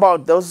read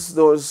about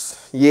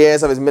those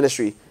years of his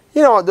ministry,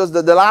 you know,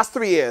 the last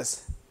 3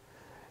 years,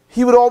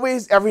 he would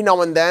always, every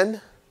now and then,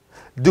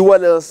 do a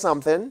little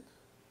something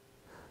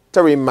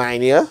to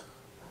remind you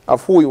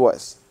of who he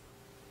was.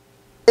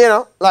 You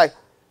know, like,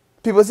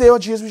 people say, oh,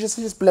 Jesus was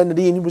just blended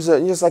in. He was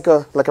just like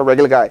a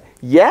regular guy.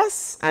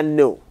 Yes and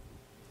no.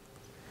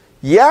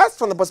 Yes,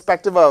 from the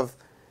perspective of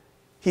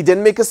he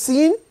didn't make a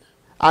scene,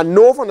 and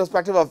no, from the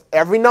perspective of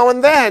every now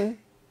and then,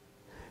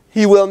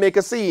 he will make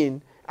a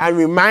scene and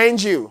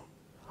remind you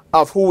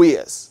of who he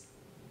is.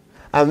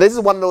 And this is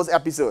one of those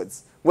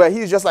episodes where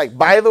he's just like,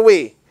 by the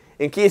way,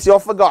 in case you all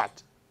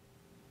forgot,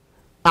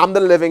 I'm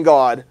the living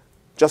God,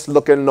 just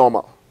looking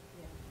normal.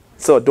 Yeah.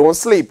 So don't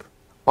sleep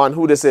on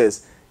who this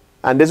is.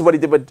 And this is what he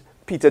did with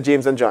Peter,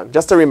 James, and John,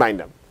 just to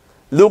remind them.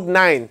 Luke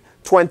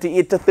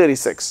 9:28 to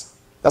 36.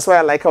 That's why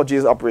I like how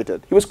Jesus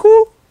operated. He was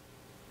cool,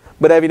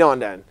 but every now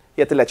and then,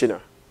 he had to let you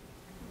know.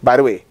 By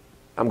the way,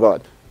 I'm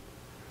God.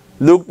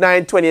 Luke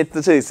 9:28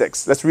 to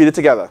 36. Let's read it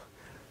together.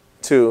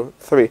 2,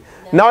 3.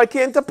 Now it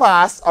came to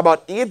pass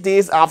about 8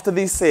 days after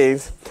these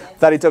sayings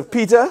that he took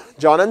Peter,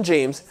 John, and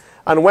James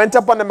and went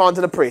up on the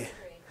mountain to pray.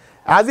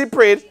 As he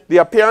prayed, the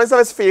appearance of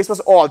his face was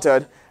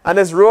altered, and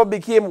his robe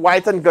became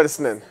white and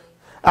glistening.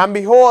 And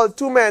behold,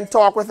 2 men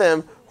talked with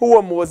him who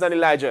were Moses and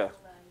Elijah.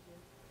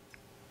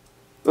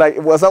 Like,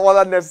 was that all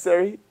that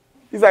necessary?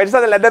 He's like, I just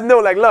had to let them know,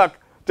 like, look,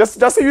 just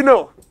so you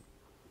know.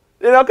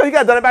 You know, because he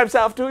got done it by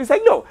himself too. He's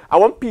like, no, I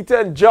want Peter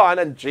and John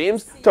and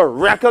James to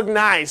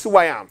recognize who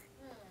I am.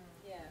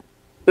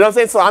 You know what I'm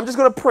saying? So I'm just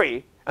going to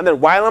pray, and then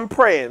while I'm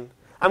praying,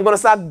 I'm going to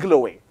start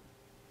glowing.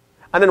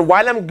 And then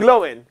while I'm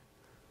glowing,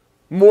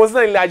 Moses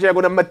and Elijah are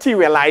going to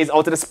materialize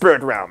out of the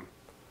spirit realm.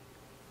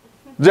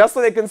 Just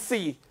so they can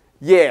see,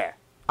 yeah,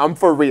 I'm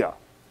for real.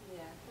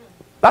 Yeah.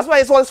 That's why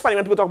it's always funny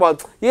when people talk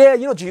about, yeah,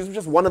 you know, Jesus was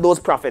just one of those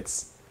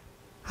prophets.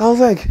 I was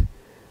like,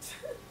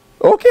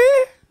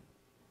 okay.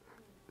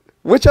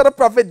 Which other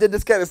prophet did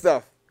this kind of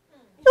stuff?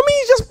 I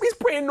mean, he's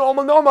praying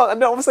normal,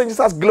 and then all of a sudden he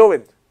starts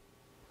glowing.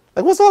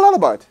 Like, what's all that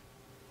about?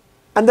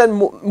 And then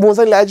Moses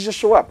and Elijah just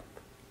show up.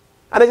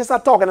 And they just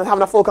start talking and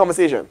having a full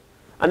conversation.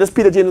 And just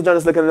Peter, James, and John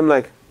is looking at them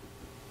like,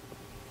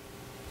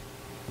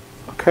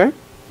 okay.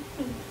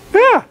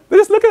 Yeah, they're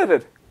just looking at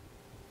it.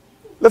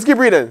 Let's keep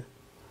reading.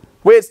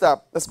 Wait,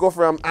 stop. Let's go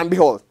from, and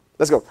behold.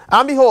 Let's go.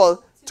 And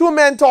behold, 2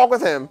 men talked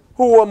with him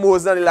who were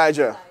Moses and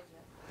Elijah,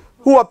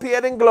 who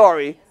appeared in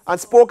glory and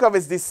spoke of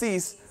his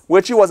decease,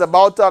 which he was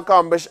about to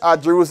accomplish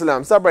at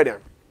Jerusalem. Stop right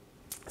there.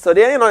 So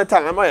there, you know, the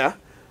time, yeah.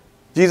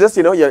 Jesus,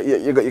 you know,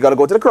 you got to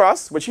go to the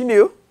cross, which he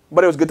knew,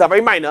 but it was good to have a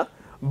reminder.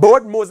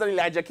 Both Moses and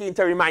Elijah came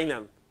to remind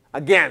them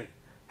again,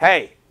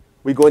 hey,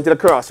 we going to the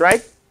cross,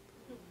 right?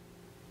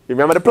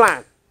 Remember the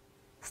plan.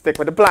 Stick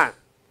with the plan.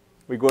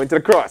 We go into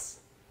the cross.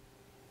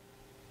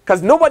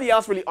 Because nobody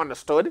else really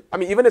understood. I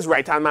mean, even his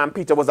right-hand man,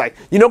 Peter, was like,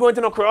 you're not going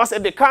to no cross.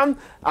 If they come,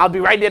 I'll be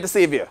right there to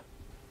save you.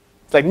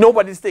 It's like,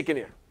 nobody's taking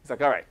you. It's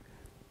like, all right.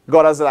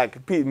 God was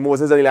like,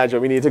 Moses and Elijah,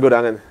 we need to go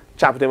down and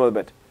chat with him a little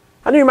bit.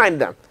 And he reminded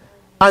them.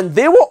 And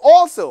they were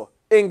also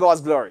in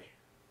God's glory.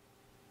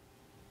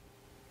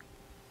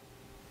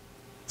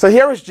 So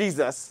here is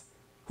Jesus,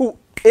 who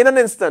in an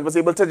instant was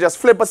able to just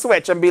flip a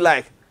switch and be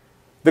like,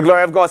 the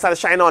glory of God started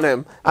to shine on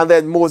him. And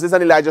then Moses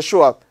and Elijah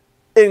show up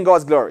in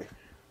God's glory.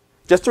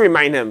 Just to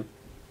remind him,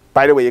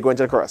 by the way, you're going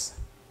to the cross.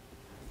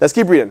 Let's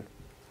keep reading.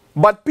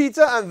 But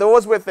Peter and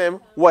those with him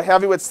were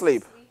heavy with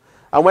sleep.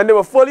 And when they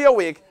were fully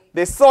awake,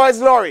 they saw his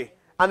glory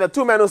and the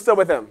two men who stood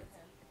with him.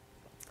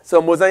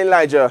 So Moses and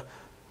Elijah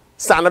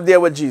stand up there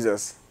with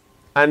Jesus.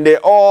 And they're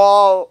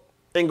all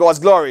in God's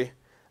glory.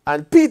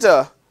 And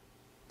Peter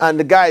and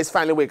the guys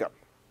finally wake up.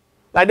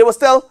 Like they were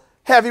still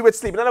heavy with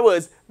sleep. In other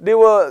words, they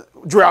were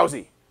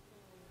drowsy.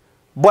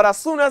 But as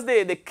soon as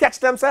they catch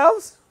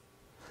themselves,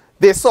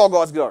 they saw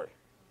God's glory.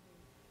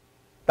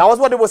 That was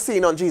what they were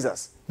seeing on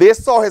Jesus. They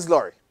saw his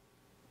glory.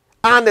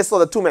 And they saw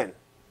the two men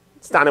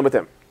standing with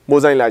him,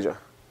 Moses and Elijah.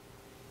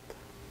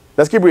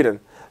 Let's keep reading.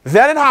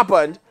 Then it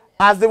happened,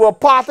 as they were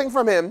parting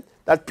from him,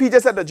 that Peter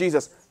said to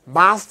Jesus,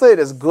 Master, it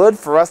is good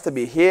for us to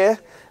be here,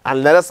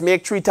 and let us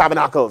make 3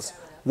 tabernacles.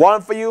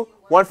 One for you,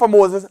 one for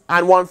Moses,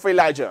 and one for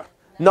Elijah.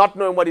 Not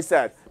knowing what he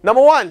said.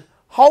 Number one,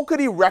 how could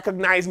he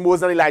recognize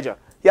Moses and Elijah?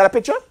 He had a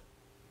picture?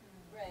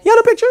 He had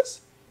the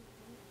pictures?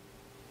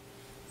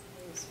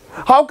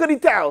 How could he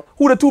tell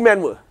who the two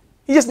men were?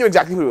 He just knew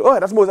exactly who they were. Oh,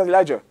 that's Moses and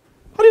Elijah.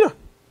 How do you know?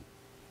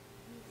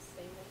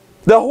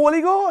 The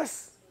Holy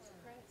Ghost.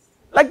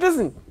 Like,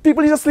 listen,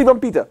 people used to sleep on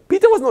Peter.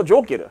 Peter was no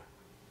joke either.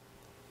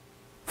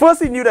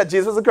 First, he knew that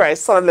Jesus was the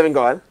Christ, Son of the living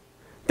God.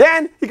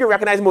 Then, he could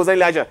recognize Moses and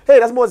Elijah. Hey,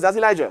 that's Moses, that's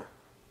Elijah.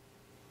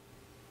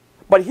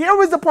 But here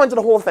was the point of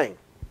the whole thing.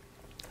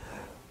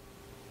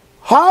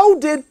 How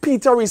did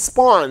Peter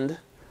respond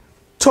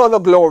to the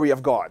glory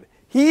of God?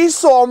 He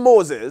saw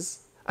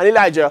Moses and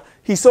Elijah.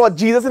 He saw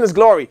Jesus in his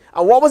glory.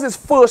 And what was his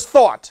first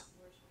thought?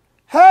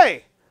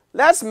 Hey,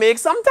 let's make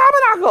some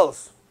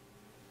tabernacles.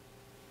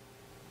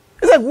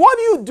 It's like, what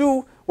do you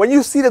do when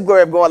you see the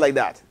glory of God like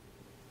that?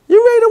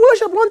 You're ready to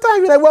worship one time.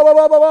 You're like, whoa, whoa,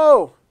 whoa, whoa,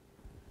 whoa.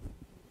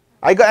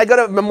 I got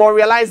to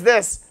memorialize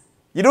this.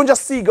 You don't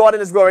just see God in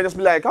his glory and just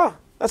be like, oh,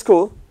 that's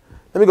cool.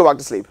 Let me go back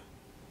to sleep.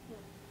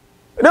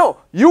 No,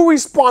 you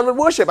respond with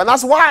worship. And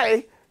that's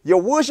why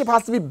your worship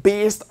has to be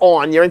based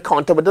on your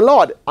encounter with the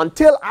Lord.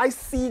 Until I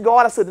see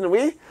God a certain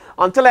way,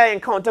 until I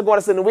encounter God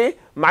a certain way,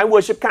 my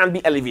worship can't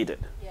be elevated.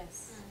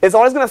 Yes. It's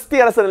always going to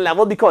stay at a certain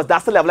level because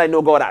that's the level I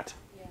know God at.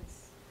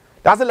 Yes.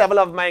 That's the level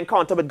of my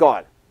encounter with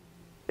God.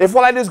 If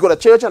all I do is go to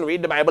church and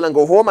read the Bible and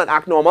go home and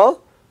act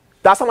normal,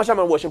 that's how much I'm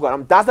going to worship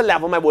God. That's the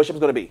level my worship is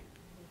going to be.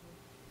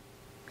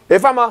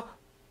 If I'm a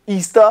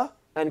Easter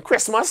and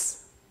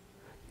Christmas,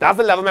 that's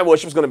the level my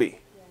worship is going to be.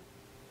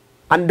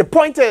 And the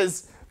point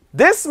is,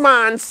 this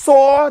man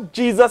saw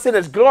Jesus in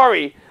his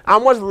glory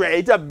and was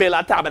ready to build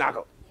a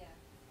tabernacle. Yeah.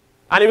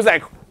 And he was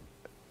like,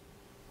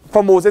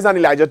 for Moses and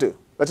Elijah too.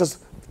 Let's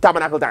just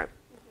tabernacle time.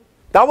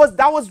 That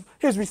was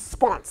his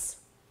response.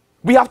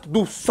 We have to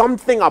do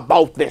something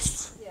about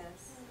this. Yes.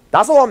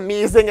 That's how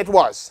amazing it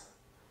was.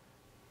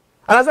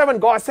 And that's why when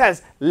God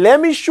says, let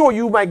me show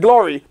you my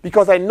glory,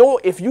 because I know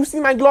if you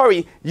see my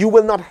glory, you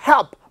will not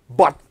help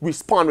but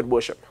respond with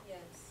worship. Yes.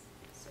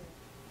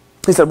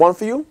 He said, one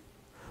for you,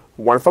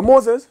 one for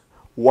Moses,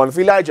 one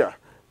for Elijah,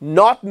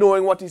 not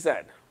knowing what he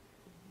said.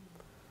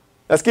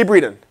 Let's keep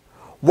reading.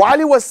 While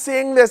he was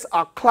saying this,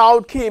 a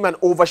cloud came and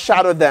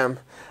overshadowed them,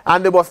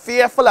 and they were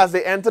fearful as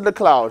they entered the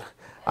cloud.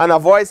 And a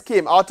voice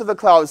came out of the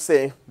cloud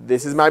saying,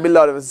 this is my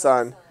beloved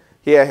son,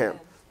 hear him.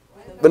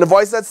 When the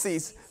voice had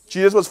ceased,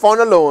 Jesus was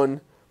found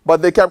alone,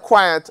 but they kept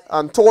quiet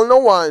and told no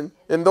one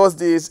in those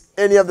days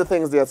any of the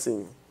things they had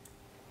seen.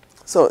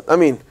 So, I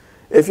mean,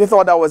 if you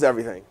thought that was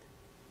everything,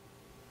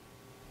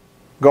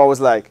 God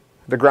was like,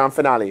 the grand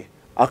finale,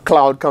 a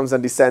cloud comes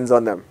and descends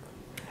on them.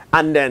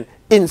 And then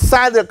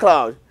inside the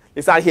cloud,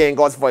 they start hearing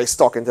God's voice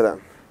talking to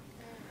them.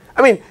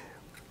 I mean,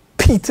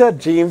 Peter,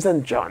 James,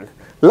 and John,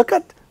 look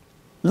at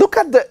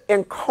the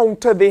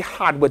encounter they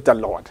had with the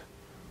Lord.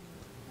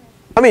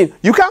 I mean,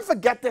 you can't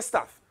forget this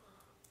stuff.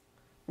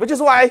 Which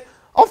is why,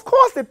 of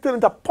course, they turned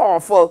into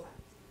powerful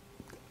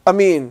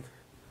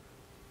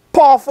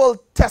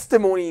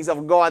testimonies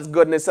of God's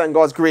goodness and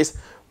God's grace.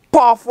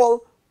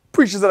 Powerful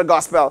preachers of the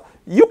gospel.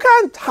 You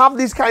can't have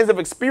these kinds of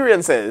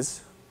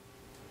experiences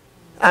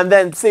and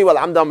then say, well,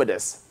 I'm done with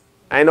this.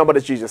 I know about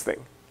this Jesus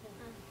thing.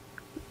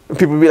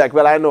 People be like,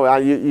 well, I know,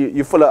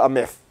 you're full of a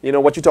myth. You know,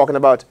 what you're talking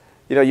about,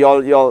 you know,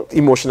 you're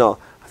emotional.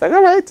 I was like,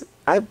 all right,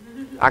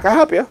 I can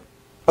help you. I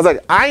was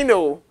like, I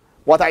know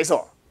what I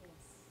saw.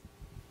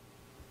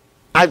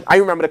 I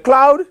remember the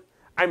cloud.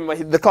 I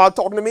remember the cloud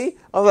talking to me.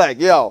 I was like,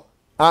 yo,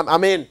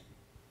 I'm in.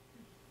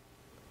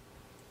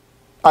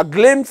 A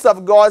glimpse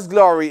of God's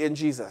glory in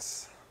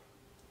Jesus.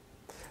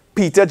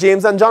 Peter,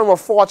 James, and John were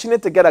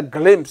fortunate to get a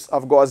glimpse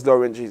of God's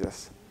glory in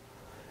Jesus.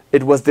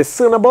 It was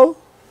discernible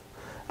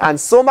and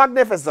so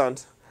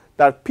magnificent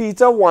that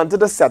Peter wanted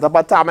to set up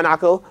a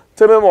tabernacle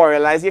to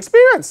memorialize the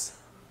experience.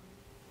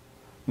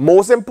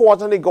 Most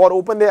importantly, God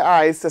opened their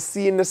eyes to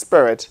see in the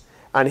Spirit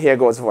and hear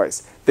God's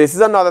voice. This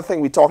is another thing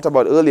we talked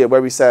about earlier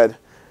where we said,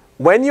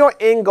 when you're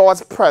in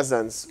God's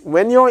presence,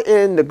 when you're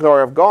in the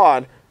glory of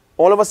God,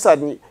 all of a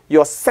sudden,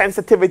 your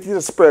sensitivity to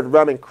the spirit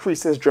realm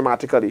increases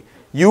dramatically.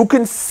 You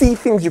can see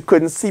things you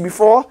couldn't see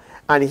before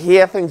and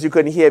hear things you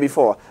couldn't hear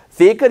before.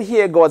 They could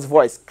hear God's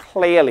voice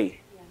clearly.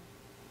 Yeah.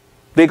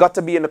 They got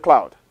to be in the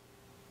cloud.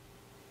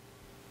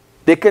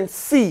 They can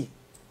see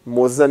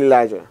Moses and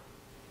Elijah.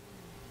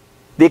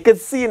 They could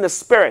see in the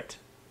spirit.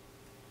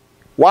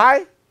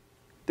 Why?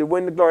 They were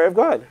in the glory of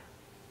God.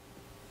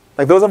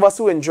 Like those of us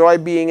who enjoy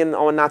being in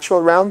our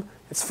natural realm,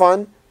 it's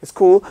fun, it's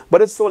cool,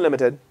 but it's so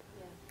limited.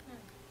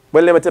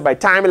 We're limited by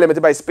time, we're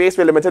limited by space,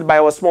 we're limited by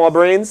our small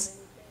brains.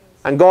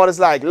 And God is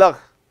like, look,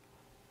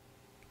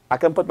 I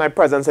can put my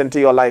presence into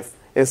your life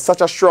in such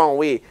a strong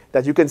way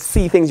that you can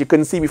see things you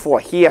couldn't see before,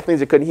 hear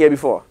things you couldn't hear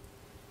before.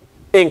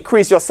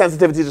 Increase your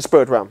sensitivity to the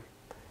spirit realm.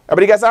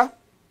 Everybody gets that?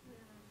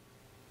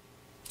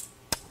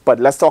 But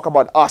let's talk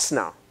about us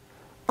now.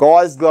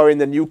 God's glory in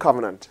the new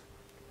covenant.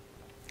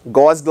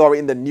 God's glory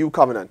in the new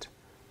covenant.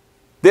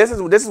 This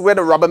is where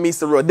the rubber meets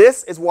the road.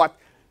 This is what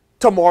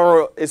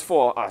tomorrow is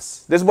for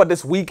us. This is what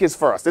this week is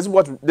for us. This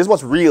is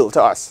what's real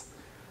to us.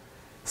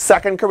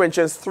 2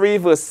 Corinthians 3,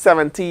 verse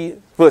 7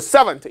 to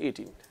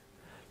 18.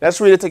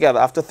 Let's read it together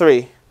after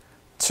 3,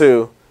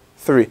 2,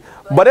 3.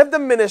 But if the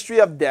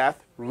ministry of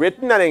death,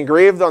 written and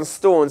engraved on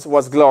stones,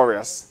 was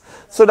glorious,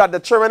 so that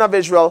the children of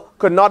Israel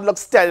could not look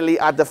steadily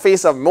at the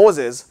face of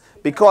Moses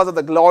because of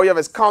the glory of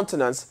his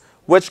countenance,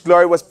 which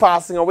glory was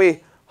passing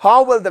away,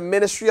 how will the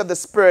ministry of the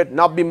Spirit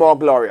not be more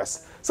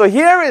glorious? So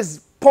here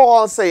is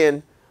Paul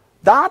saying,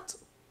 that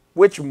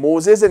which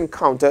Moses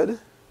encountered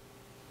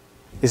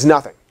is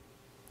nothing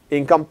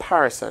in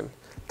comparison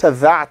to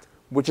that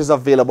which is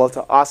available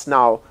to us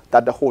now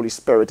that the Holy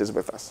Spirit is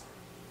with us.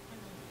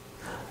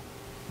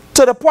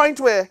 To the point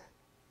where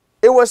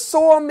it was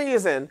so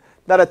amazing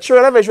that the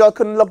children of Israel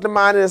couldn't look the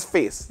man in his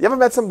face. You ever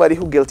met somebody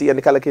who guilty and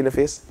they can't look in the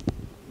face?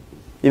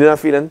 You know that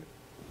feeling?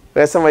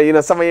 Where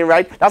somebody, somebody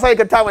right? That's how you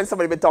can tell when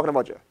somebody been talking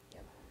about you.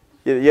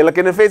 You look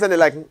in the face and they're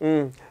like,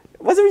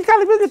 what's it, you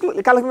can't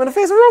look him in the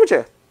face, what's wrong with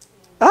you?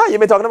 You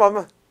been talking about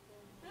me.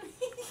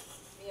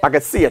 I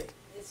could see it.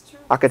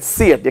 I could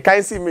see it. You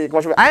can't see me.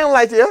 I don't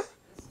like you.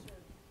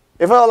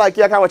 If I don't like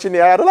you, I can't watch you in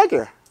the eye. I don't like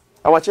you.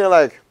 I watch you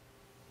like.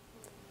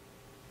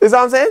 You see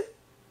what I'm saying?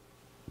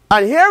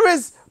 And here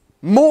is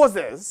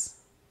Moses,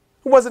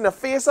 who was in the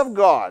face of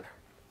God.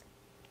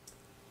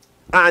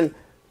 And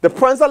the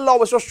presence of the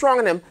Lord was so strong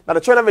in him that the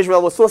children of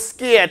Israel was so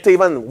scared to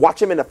even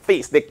watch him in the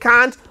face. They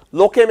can't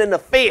look him in the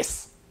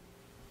face.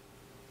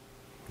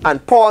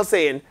 And Paul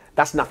saying,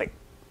 that's nothing.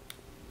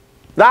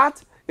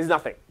 That is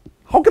nothing.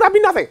 How could that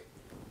be nothing?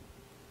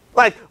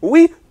 Like,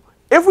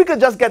 if we could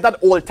just get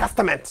that Old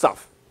Testament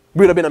stuff, we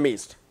would have been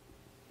amazed.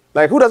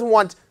 Like, who doesn't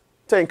want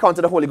to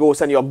encounter the Holy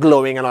Ghost and you're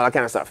glowing and all that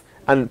kind of stuff?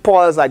 And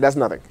Paul is like, that's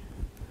nothing.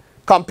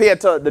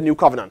 Compared to the New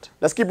Covenant.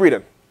 Let's keep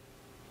reading.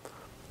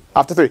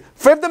 After 3.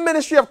 For if the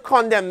ministry of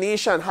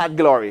condemnation had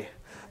glory,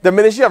 the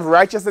ministry of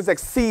righteousness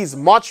exceeds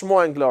much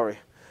more in glory.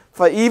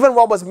 For even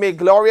what was made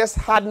glorious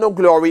had no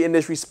glory in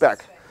this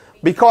respect,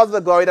 because of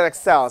the glory that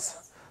excels.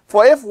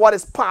 For if what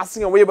is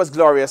passing away was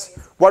glorious,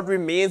 what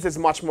remains is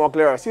much more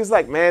glorious. He was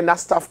like, man, that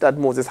stuff that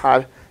Moses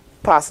had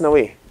passing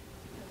away.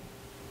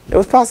 It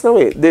was passing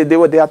away.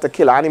 They had to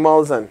kill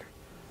animals, and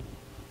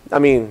I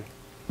mean,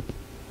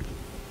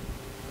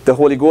 the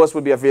Holy Ghost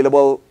would be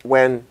available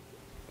when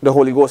the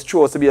Holy Ghost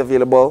chose to be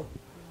available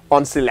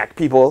on select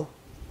people.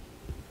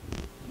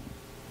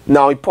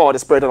 Now he poured the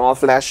Spirit on all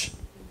flesh.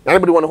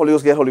 Anybody want the Holy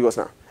Ghost? Get Holy Ghost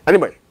now.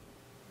 Anybody?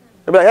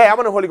 They'll be like, hey, I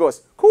want the Holy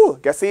Ghost. Cool.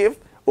 Get saved.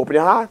 Open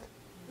your heart.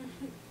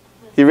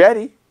 You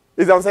ready?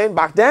 You know what I'm saying?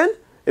 Back then,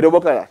 it don't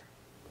work like that.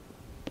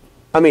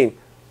 I mean,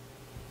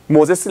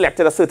 Moses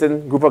selected a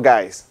certain group of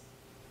guys.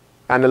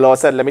 And the Lord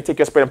said, let me take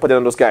your Spirit and put it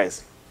on those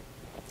guys.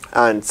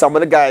 And some of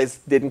the guys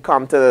didn't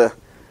come to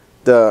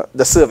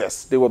the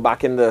service. They were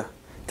back in the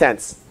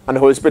tents. And the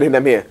Holy Spirit hit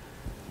them here.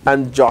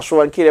 And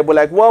Joshua and Caleb were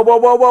like, whoa, whoa,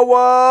 whoa, whoa,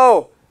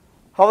 whoa.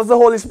 How's the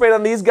Holy Spirit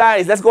on these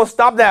guys? Let's go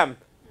stop them.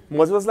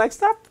 Moses was like,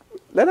 stop.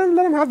 Let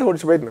them have the Holy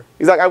Spirit.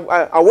 He's like,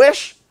 I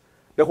wish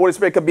the Holy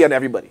Spirit could be on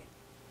everybody.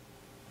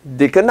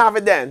 They couldn't have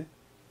it then,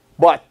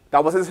 but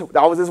that was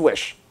his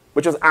wish,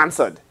 which was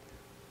answered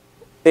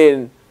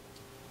in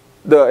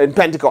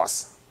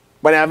Pentecost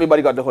when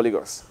everybody got the Holy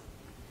Ghost.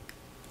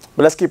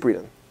 But let's keep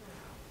reading.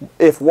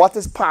 If what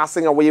is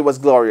passing away was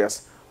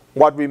glorious,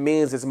 what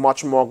remains is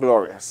much more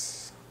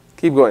glorious.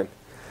 Keep going.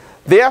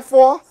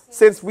 Therefore,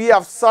 since we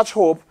have such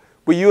hope,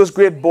 we use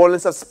great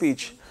boldness of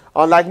speech.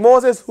 Unlike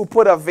Moses, who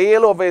put a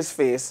veil over his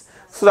face,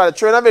 so that the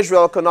children of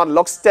Israel could not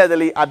look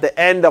steadily at the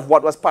end of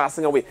what was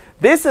passing away.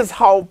 This is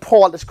how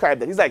Paul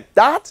described it. He's like,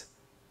 that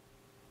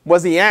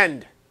was the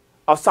end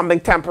of something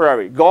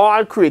temporary.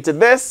 God created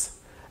this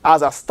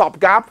as a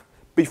stopgap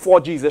before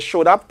Jesus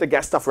showed up to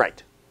get stuff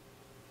right.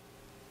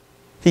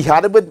 He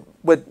had it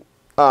with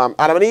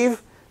Adam and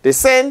Eve. They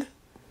sinned.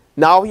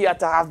 Now he had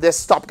to have this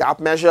stopgap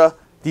measure.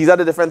 These are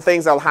the different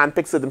things. I'll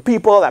handpick certain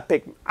people. I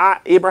pick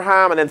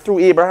Abraham, and then through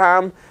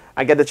Abraham,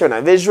 I get the children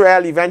of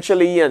Israel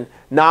eventually. And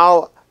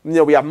now,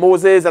 we have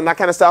Moses and that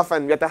kind of stuff,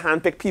 and we have to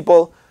handpick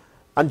people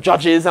and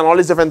judges and all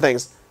these different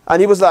things.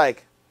 And he was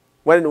like,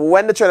 when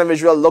the children of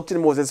Israel looked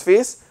in Moses'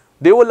 face,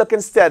 they were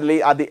looking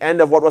steadily at the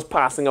end of what was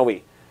passing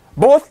away,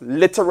 both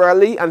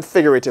literally and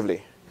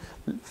figuratively.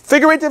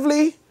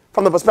 Figuratively,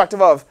 from the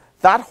perspective of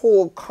that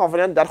whole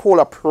covenant, that whole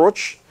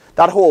approach,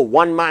 that whole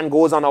one man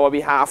goes on our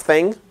behalf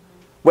thing,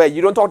 where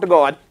you don't talk to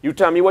God, you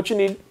tell me what you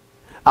need,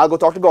 I'll go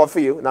talk to God for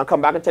you, and I'll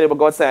come back and tell you what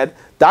God said.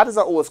 That is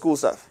our old school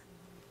stuff.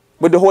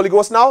 With the Holy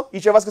Ghost now,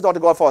 each of us can talk to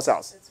God for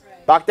ourselves.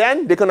 Right. Back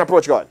then, they couldn't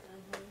approach God.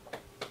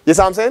 You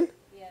see what I'm saying?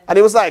 Yeah. And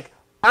he was like,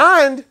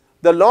 and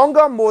the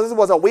longer Moses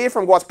was away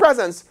from God's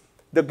presence,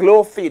 the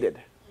glow faded.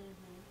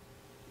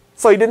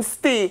 So he didn't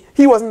stay,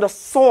 he wasn't the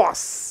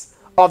source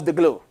of the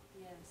glow.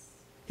 Yes.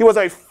 He was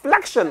a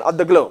reflection of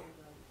the glow.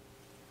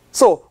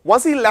 So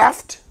once he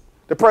left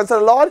the presence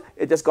of the Lord,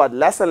 it just got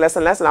less and less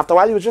and less, and after a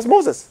while he was just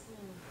Moses.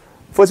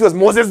 First he was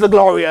Moses the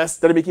glorious,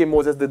 then he became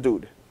Moses the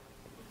dude.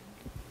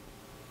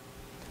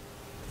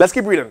 Let's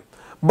keep reading.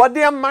 But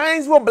their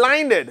minds were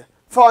blinded,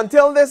 for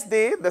until this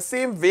day the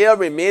same veil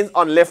remains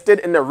unlifted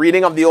in the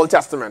reading of the Old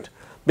Testament,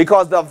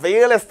 because the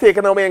veil is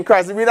taken away in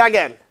Christ. Read that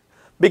again.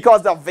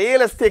 Because the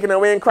veil is taken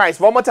away in Christ.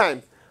 One more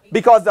time.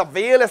 Because the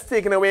veil is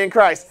taken away in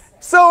Christ.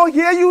 So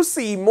here you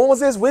see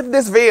Moses with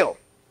this veil,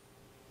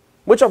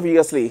 which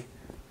obviously,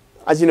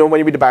 as you know when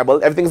you read the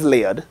Bible, everything's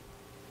layered. It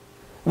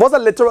was a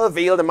literal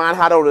veil the man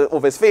had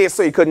over his face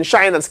so he couldn't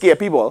shine and scare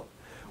people,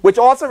 which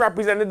also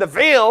represented the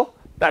veil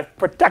that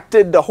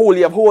protected the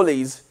Holy of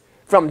Holies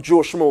from Joe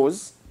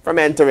Schmoes from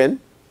entering.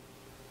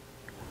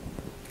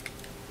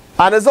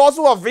 And there's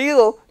also a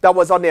veil that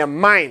was on their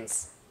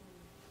minds.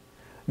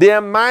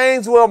 Their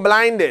minds were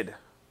blinded.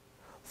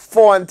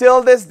 For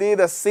until this day,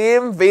 the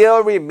same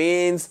veil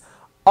remains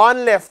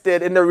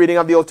unlifted in the reading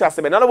of the Old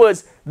Testament. In other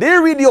words, they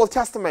read the Old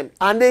Testament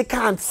and they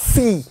can't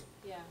see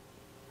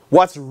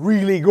what's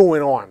really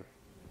going on.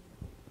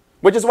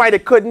 Which is why they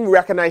couldn't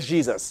recognize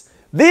Jesus.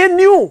 They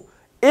knew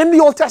in the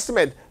Old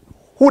Testament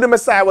who the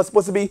Messiah was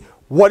supposed to be,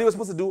 what he was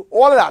supposed to do,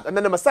 all of that. And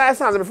then the Messiah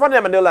stands in front of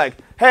them and they're like,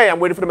 hey, I'm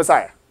waiting for the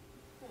Messiah.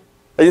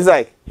 And he's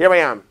like, here I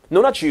am.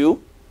 No, not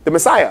you, the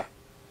Messiah.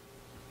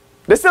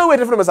 They're still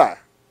waiting for the Messiah.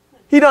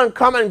 He done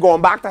come and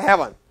gone back to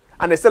heaven.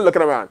 And they're still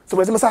looking around. So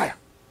where's the Messiah?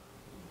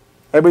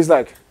 Everybody's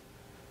like,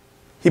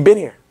 he been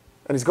here.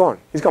 And he's gone.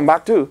 He's come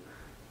back too.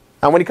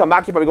 And when he come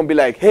back, he's probably going to be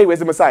like, hey, where's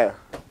the Messiah?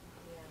 Yeah.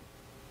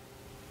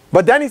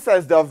 But then he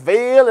says, the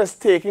veil is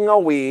taken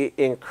away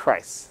in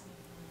Christ.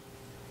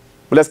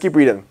 But let's keep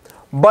reading.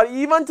 But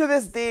even to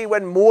this day,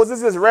 when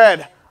Moses is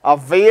read, a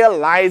veil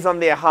lies on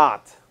their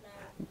heart.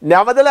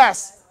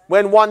 Nevertheless,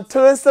 when one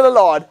turns to the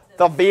Lord,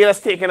 the veil is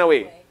taken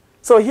away.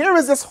 So here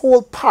is this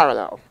whole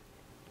parallel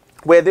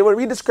where they will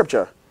read the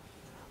scripture,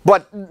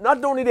 but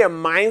not only their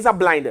minds are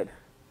blinded,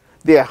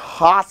 their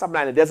hearts are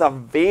blinded. There's a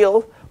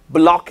veil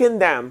blocking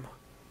them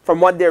from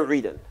what they're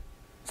reading.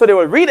 So they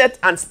will read it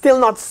and still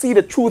not see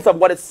the truth of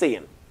what it's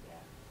saying.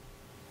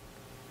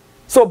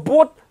 So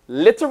both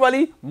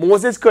literally,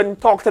 Moses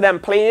couldn't talk to them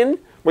plain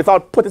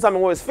without putting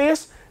something over his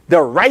face.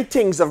 The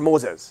writings of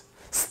Moses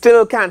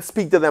still can't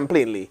speak to them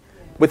plainly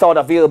without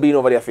a veil being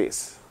over their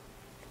face,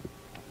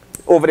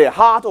 over their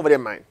heart, over their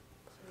mind.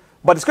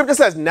 But the scripture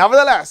says,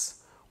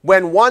 nevertheless,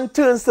 when one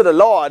turns to the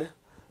Lord,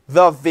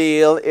 the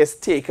veil is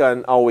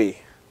taken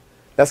away.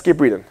 Let's keep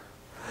reading.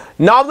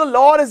 Now the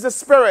Lord is the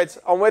Spirit,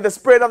 and where the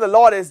Spirit of the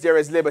Lord is, there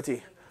is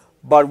liberty.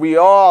 But we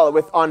all,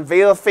 with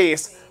unveiled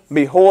face,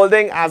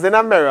 beholding as in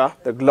a mirror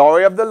the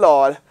glory of the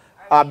Lord,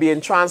 are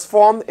being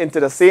transformed into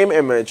the same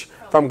image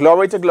from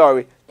glory to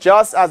glory,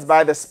 just as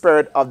by the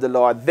Spirit of the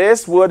Lord.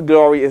 This word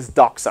glory is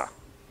doxa,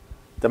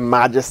 the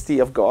majesty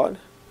of God,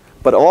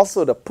 but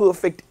also the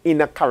perfect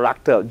inner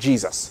character of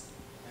Jesus.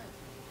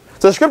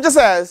 So the scripture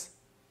says,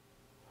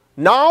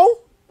 now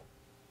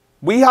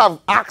we have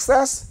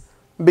access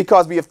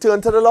because we have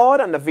turned to the Lord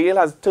and the veil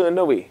has turned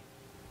away.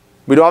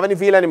 We don't have any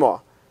veil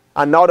anymore.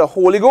 And now the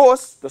Holy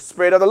Ghost, the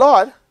Spirit of the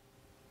Lord,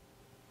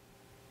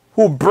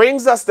 who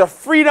brings us the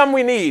freedom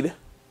we need,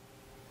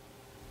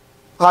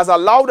 has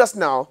allowed us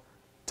now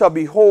to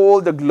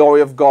behold the glory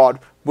of God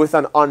with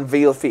an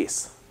unveiled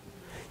face.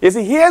 You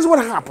see, here's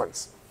what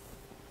happens.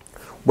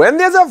 When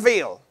there's a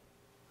veil,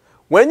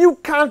 when you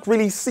can't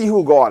really see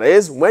who God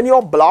is, when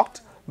you're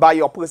blocked by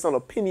your personal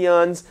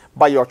opinions,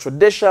 by your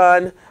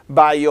tradition,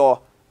 by your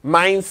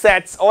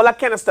mindsets, all that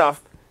kind of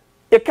stuff,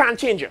 it can't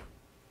change you.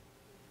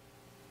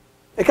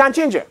 It can't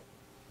change you.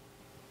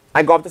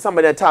 I go up to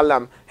somebody and tell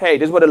them, hey,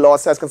 this is what the Lord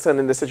says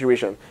concerning this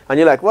situation. And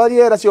you're like, well,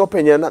 yeah, that's your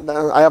opinion.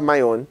 I have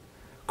my own.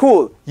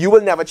 Cool. You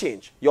will never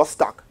change. You're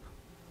stuck.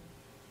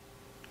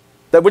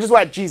 Which is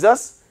why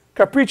Jesus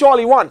could preach all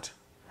he wants.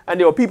 And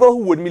there were people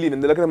who wouldn't believe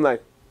him. They look at him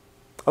like,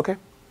 okay,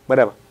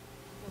 whatever.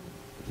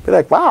 They're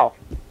like, wow.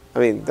 I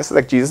mean, this is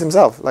like Jesus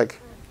himself. Like,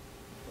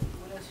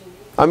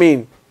 I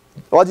mean,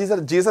 Or Jesus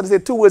had to say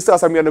 2 words to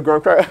us and we on the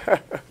ground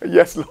cry,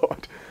 yes,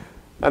 Lord.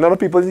 And other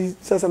people, he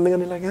says something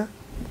and they're like, yeah,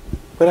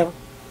 whatever.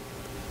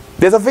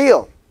 There's a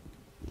veil.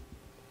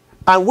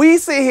 And we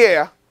see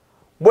here,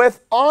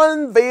 with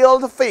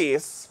unveiled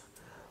face,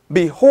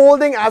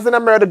 beholding as in a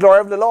mirror the glory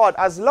of the Lord.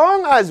 As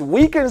long as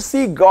we can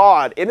see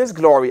God in his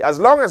glory, as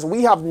long as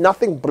we have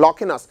nothing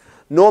blocking us,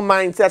 no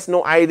mindsets,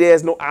 no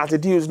ideas, no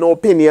attitudes, no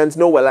opinions,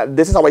 no, well,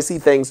 this is how I see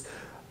things.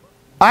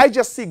 I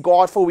just see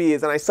God for who he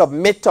is and I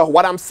submit to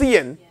what I'm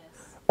seeing. Yes.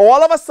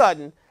 All of a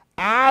sudden,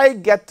 I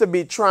get to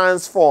be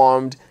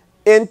transformed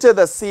into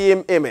the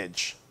same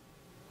image.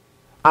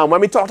 And when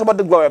we talked about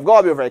the glory of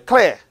God, we were very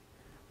clear.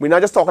 We're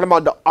not just talking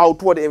about the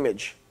outward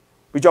image.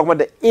 We're talking about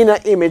the inner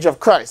image of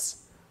Christ.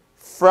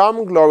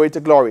 From glory to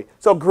glory.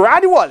 So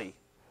gradually,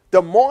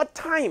 the more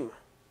time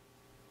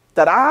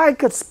that I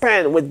could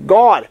spend with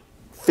God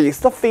face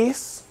to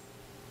face,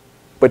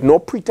 with no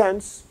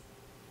pretense,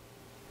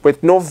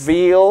 with no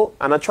veil,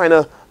 and not trying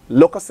to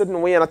look a certain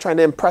way, and not trying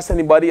to impress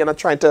anybody, and not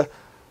trying to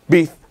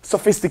be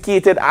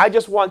sophisticated. I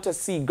just want to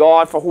see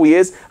God for who he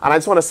is, and I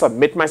just want to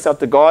submit myself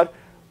to God.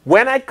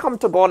 When I come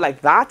to God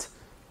like that,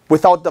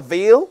 without the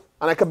veil,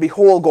 and I can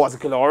behold God's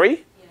glory,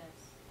 yes.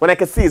 When I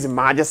can see his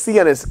majesty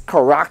and his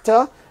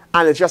character,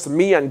 and it's just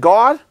me and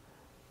God,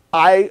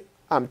 I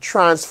am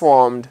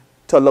transformed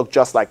to look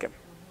just like him.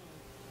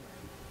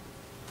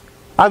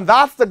 And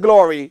that's the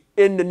glory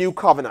in the new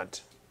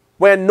covenant,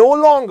 where no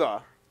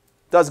longer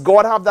does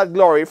God have that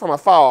glory from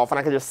afar off and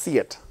I can just see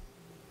it.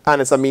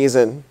 And it's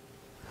amazing.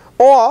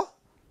 Or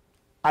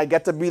I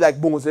get to be like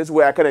Moses,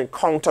 where I can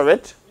encounter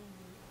it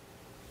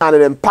and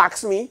it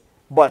impacts me,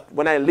 but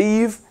when I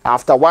leave,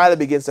 after a while it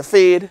begins to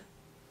fade.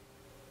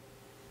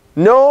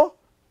 No,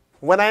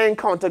 when I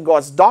encounter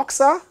God's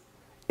doxa,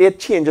 it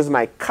changes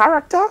my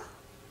character.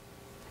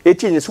 It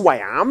changes who I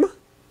am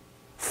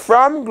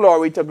from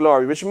glory to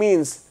glory, which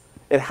means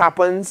it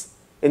happens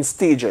in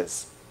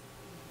stages.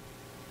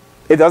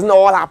 It doesn't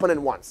all happen at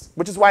once,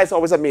 which is why it's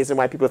always amazing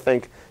why people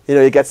think, you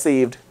know, you get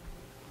saved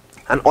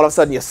and all of a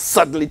sudden you're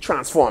suddenly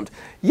transformed.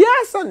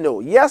 Yes and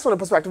no. Yes, from the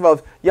perspective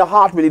of your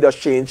heart really does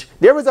change.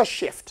 There is a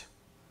shift.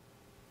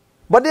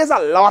 But there's a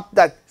lot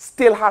that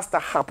still has to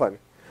happen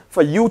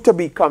for you to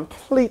be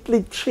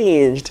completely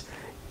changed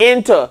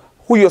into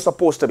who you're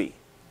supposed to be.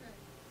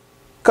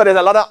 Because there's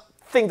a lot of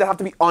things that have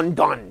to be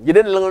undone. You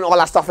didn't learn all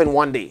that stuff in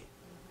one day.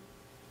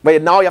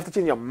 But now you have to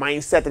change your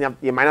mindset and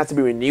your mind has to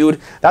be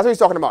renewed. That's what he's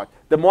talking about.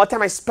 The more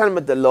time I spend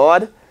with the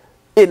Lord,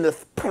 in the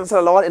presence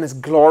of the Lord, in his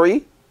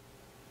glory,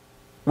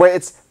 where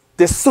it's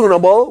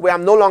discernible, where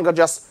I'm no longer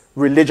just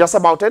religious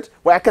about it,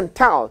 where I can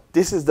tell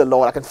this is the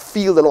Lord, I can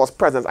feel the Lord's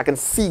presence, I can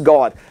see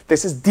God,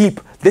 this is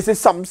deep, this is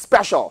something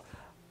special.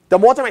 The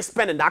more time I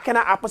spend in that kind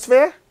of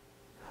atmosphere,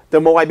 the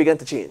more I begin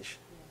to change.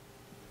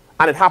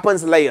 And it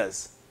happens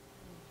layers.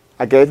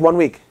 I get it 1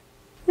 week.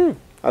 A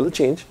little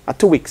change. At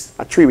 2 weeks.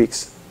 At 3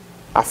 weeks.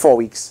 At 4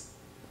 weeks.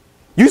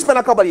 You spend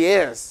a couple of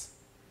years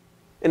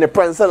in the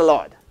presence of the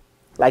Lord.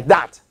 Like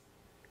that.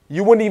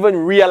 You wouldn't even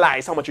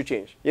realize how much you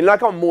changed. You know like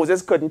how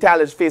Moses couldn't tell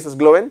his face was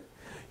glowing?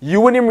 You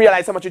wouldn't even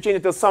realize how much you changed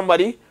until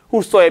somebody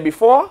who saw you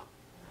before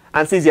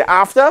and sees you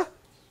after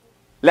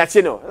lets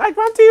you know. Like,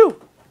 what to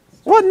you?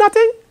 What,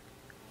 nothing?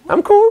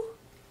 I'm cool.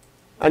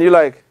 And you're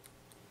like,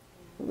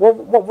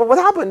 what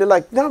happened? They're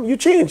like, no, you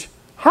changed.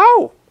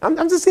 How? I'm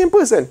the same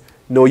person.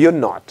 No, you're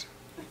not.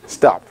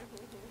 Stop.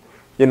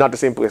 You're not the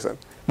same person.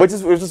 Which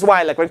is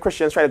why, like, when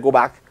Christians try to go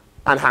back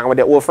and hang with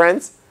their old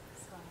friends,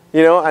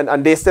 you know,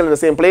 and they're still in the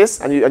same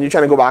place, and you're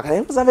trying to go back,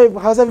 hey,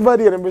 how's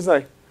everybody? And everybody's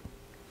like,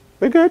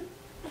 we're good.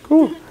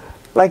 Cool.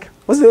 Like,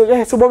 so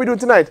what are we doing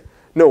tonight?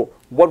 No,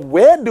 what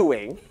we're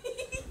doing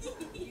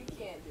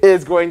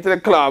is going to the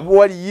club.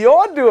 What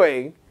you're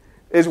doing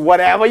is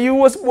whatever you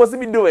were supposed to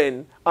be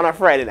doing on a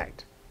Friday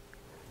night.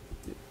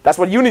 That's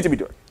what you need to be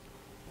doing.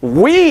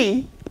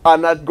 We are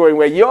not going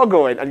where you're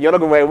going, and you're not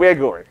going where we're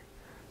going.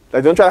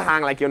 Like, don't try to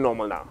hang like you're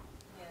normal now.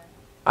 Yeah.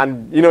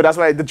 And, you know, that's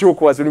why the joke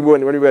was when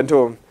we went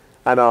home,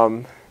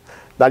 and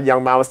that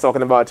young man was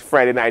talking about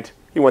Friday night.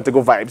 He wanted to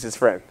go vibes his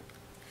friend.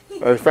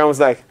 His friend was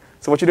like,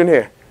 so what you doing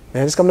here?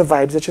 Man, just come to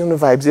vibes. Just come to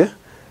vibes here.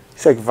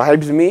 He's like,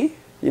 vibes me?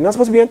 You're not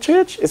supposed to be in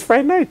church? It's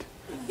Friday night.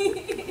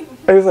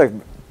 And he's like,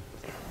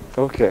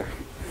 okay.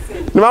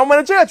 The man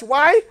went to church.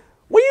 Why?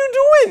 What are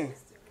you doing?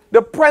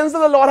 The presence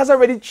of the Lord has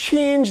already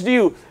changed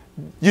you.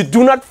 You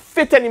do not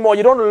fit anymore.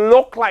 You don't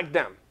look like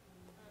them.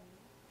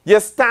 You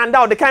stand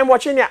out. They can't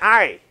watch in your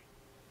eye.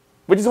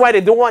 Which is why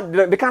they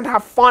can't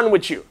have fun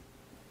with you.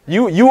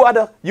 You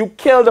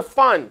kill the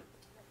fun.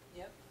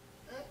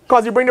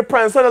 Because you bring the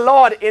presence of the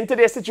Lord into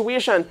their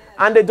situation,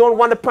 and they don't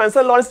want the presence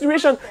of the Lord in the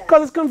situation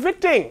because it's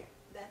convicting.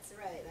 That's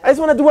right. I just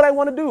want to do what I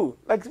want to do.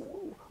 Like,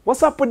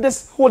 what's up with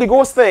this Holy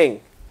Ghost thing?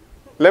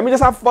 Let me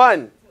just have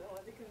fun.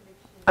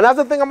 And that's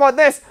the thing about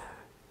this.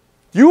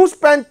 You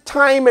spend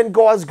time in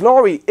God's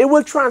glory, it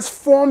will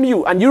transform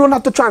you, and you don't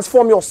have to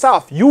transform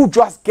yourself. You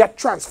just get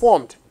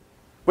transformed.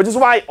 Which is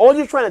why all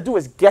you're trying to do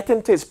is get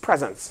into his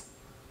presence.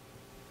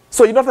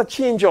 So you don't have to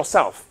change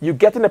yourself. You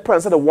get in the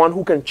presence of the one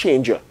who can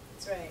change you.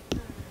 That's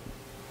right.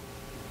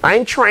 I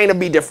ain't trying to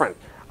be different.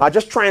 I'm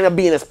just trying to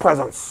be in his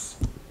presence.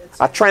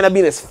 I'm trying to be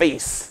in his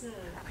face.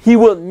 He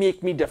will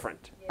make me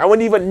different. I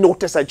wouldn't even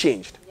notice I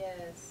changed.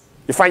 Yes.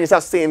 You find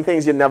yourself saying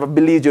things you never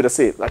believed you to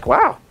say. Like,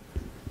 wow,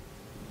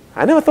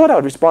 I never thought I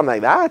would respond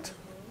like that.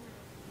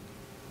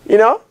 You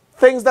know,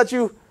 things that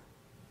you,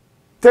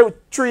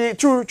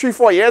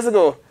 4 years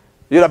ago,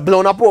 you'd have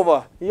blown up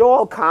over. You're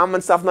all calm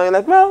and stuff now. You're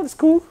like, well, it's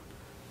cool.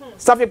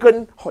 Stuff you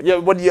couldn't,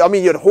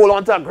 you'd hold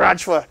on to a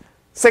grudge for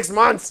 6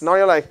 months. Now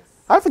you're like,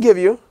 I forgive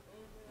you.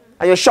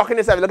 And you're shocking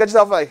yourself. You look at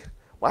yourself like,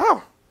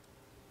 wow,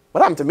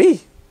 what happened to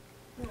me?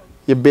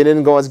 You've been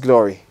in God's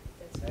glory.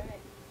 That's right.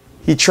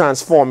 He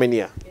transforming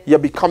you. You're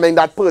becoming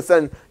that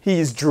person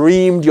He's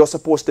dreamed you're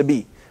supposed to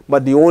be.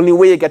 But the only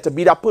way you get to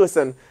be that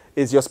person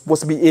is you're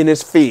supposed to be in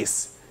His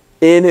face.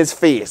 In His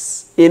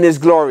face. In His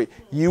glory.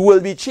 You will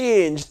be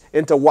changed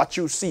into what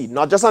you see.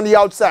 Not just on the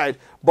outside,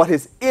 but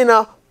His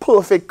inner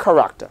perfect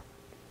character.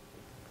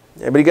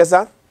 Everybody gets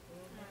that?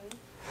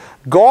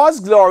 God's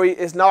glory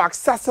is now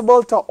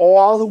accessible to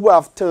all who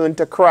have turned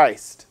to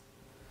Christ.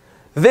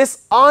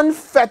 This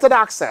unfettered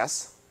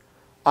access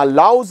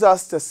allows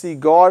us to see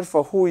God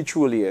for who He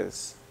truly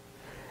is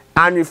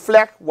and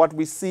reflect what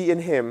we see in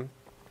Him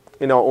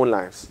in our own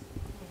lives.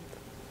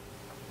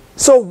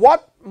 So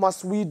what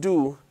must we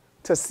do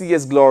to see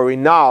His glory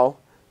now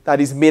that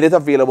He's made it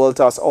available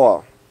to us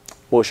all?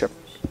 Worship.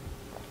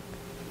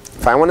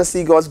 If I want to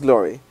see God's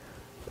glory,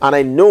 and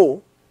I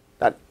know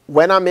that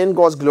when I'm in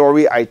God's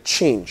glory, I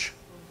change.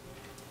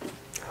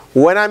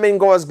 When I'm in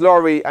God's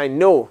glory, I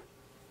know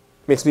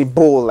it makes me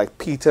bold like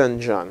Peter and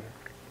John.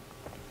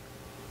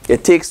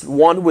 It takes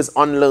one who is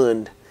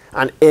unlearned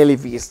and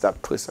elevates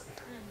that person.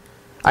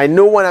 I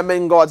know when I'm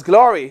in God's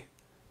glory,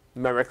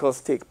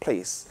 miracles take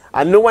place.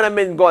 I know when I'm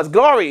in God's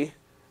glory,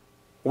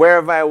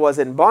 wherever I was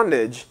in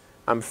bondage,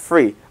 I'm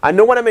free. I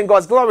know when I'm in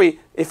God's glory,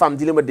 if I'm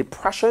dealing with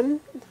depression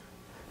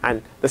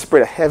and the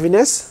spirit of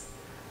heaviness,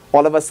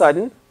 all of a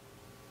sudden,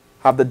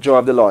 have the joy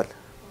of the Lord.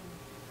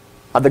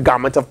 Have the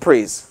garment of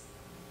praise.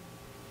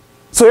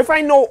 So if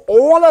I know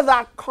all of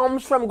that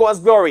comes from God's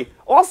glory,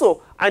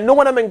 also, I know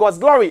when I'm in God's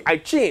glory, I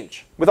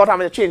change without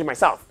having to change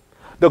myself.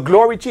 The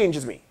glory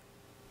changes me.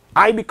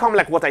 I become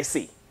like what I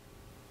see.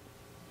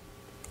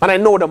 And I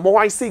know the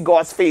more I see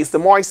God's face, the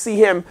more I see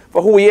Him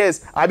for who He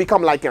is, I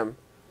become like Him.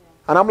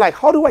 And I'm like,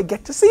 how do I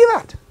get to see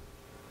that?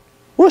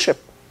 Worship.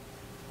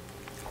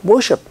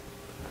 Worship.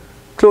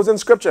 Closing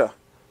scripture.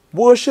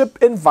 Worship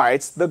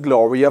invites the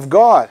glory of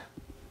God.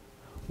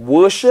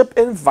 Worship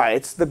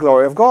invites the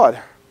glory of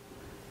God.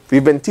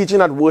 We've been teaching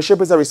that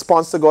worship is a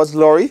response to God's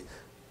glory,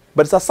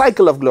 but it's a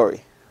cycle of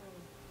glory.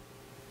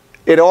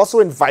 It also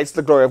invites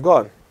the glory of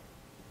God.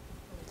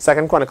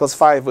 2 Chronicles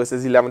 5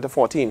 verses 11 to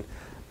 14.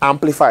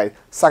 Amplified.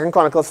 2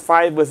 Chronicles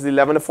 5 verses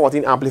 11 to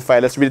 14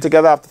 amplified. Let's read it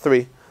together after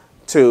 3,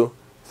 2,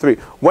 3.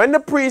 When the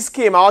priests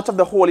came out of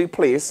the holy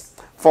place,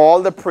 for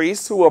all the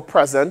priests who were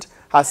present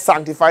had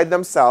sanctified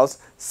themselves,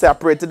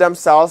 separated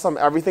themselves from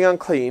everything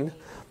unclean,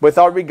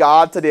 without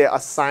regard to their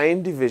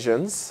assigned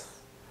divisions.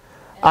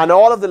 And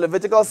all of the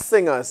Levitical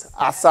singers,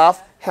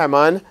 Asaph,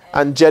 Heman,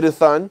 and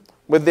Jeduthun,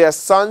 with their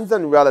sons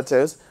and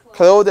relatives,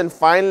 clothed in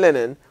fine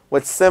linen,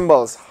 with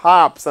cymbals,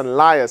 harps, and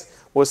lyres,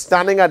 were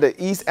standing at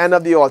the east end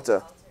of the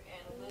altar.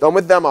 And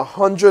with them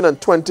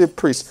 120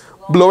 priests,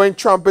 blowing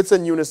trumpets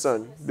in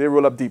unison. They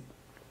roll up deep.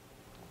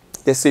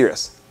 They're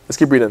serious. Let's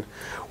keep reading.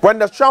 When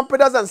the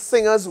trumpeters and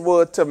singers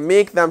were to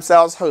make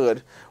themselves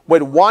heard,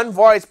 with one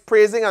voice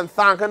praising and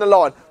thanking the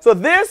Lord. So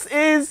this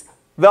is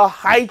the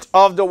height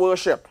of the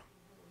worship.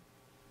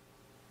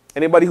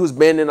 Anybody who's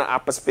been in an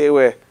atmosphere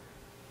where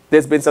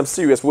there's been some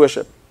serious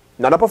worship,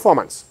 not a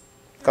performance,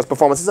 because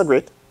performances are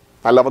great.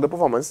 I love a good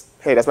performance.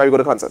 Hey, that's why we go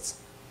to concerts.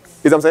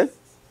 You know what I'm saying?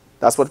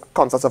 That's what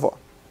concerts are for.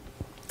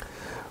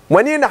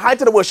 When you're in the height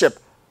of the worship,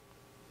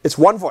 it's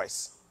one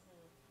voice.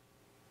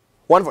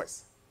 One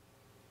voice.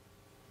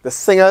 The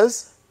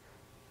singers,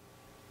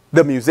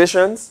 the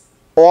musicians,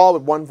 all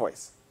with one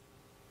voice.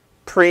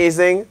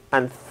 Praising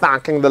and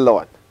thanking the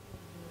Lord.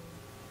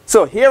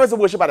 So here is the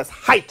worship at its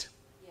height.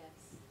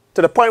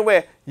 To the point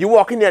where you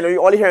walk in there and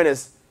all you're hearing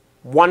is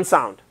one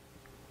sound.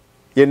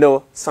 You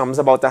know something's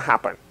about to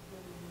happen.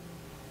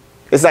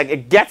 It's like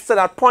it gets to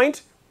that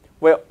point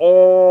where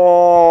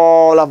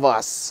all of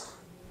us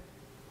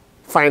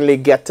finally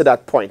get to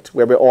that point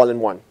where we're all in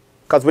one.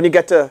 Because when you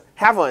get to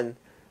heaven,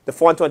 the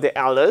 420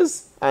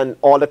 elders and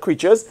all the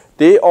creatures,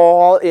 they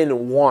all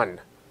in one.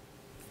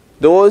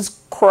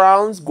 Those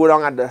crowns go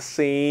down at the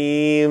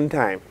same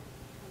time.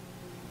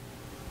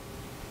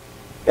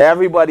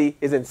 Everybody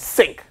is in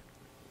sync.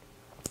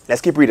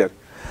 Let's keep reading.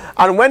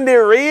 And when they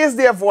raised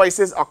their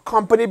voices,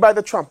 accompanied by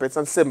the trumpets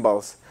and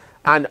cymbals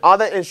and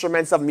other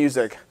instruments of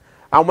music,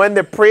 and when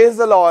they praised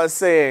the Lord,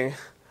 saying,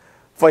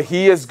 for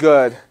He is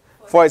good,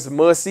 for His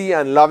mercy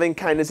and loving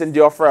kindness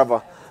endure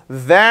forever,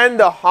 then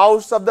the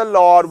house of the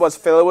Lord was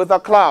filled with a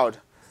cloud,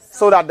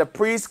 so that the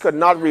priests could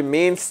not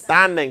remain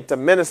standing to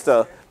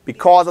minister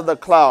because of the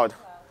cloud.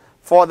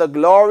 For the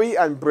glory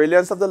and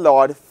brilliance of the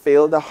Lord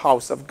filled the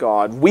house of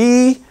God.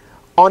 We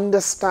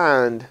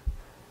understand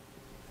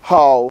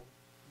how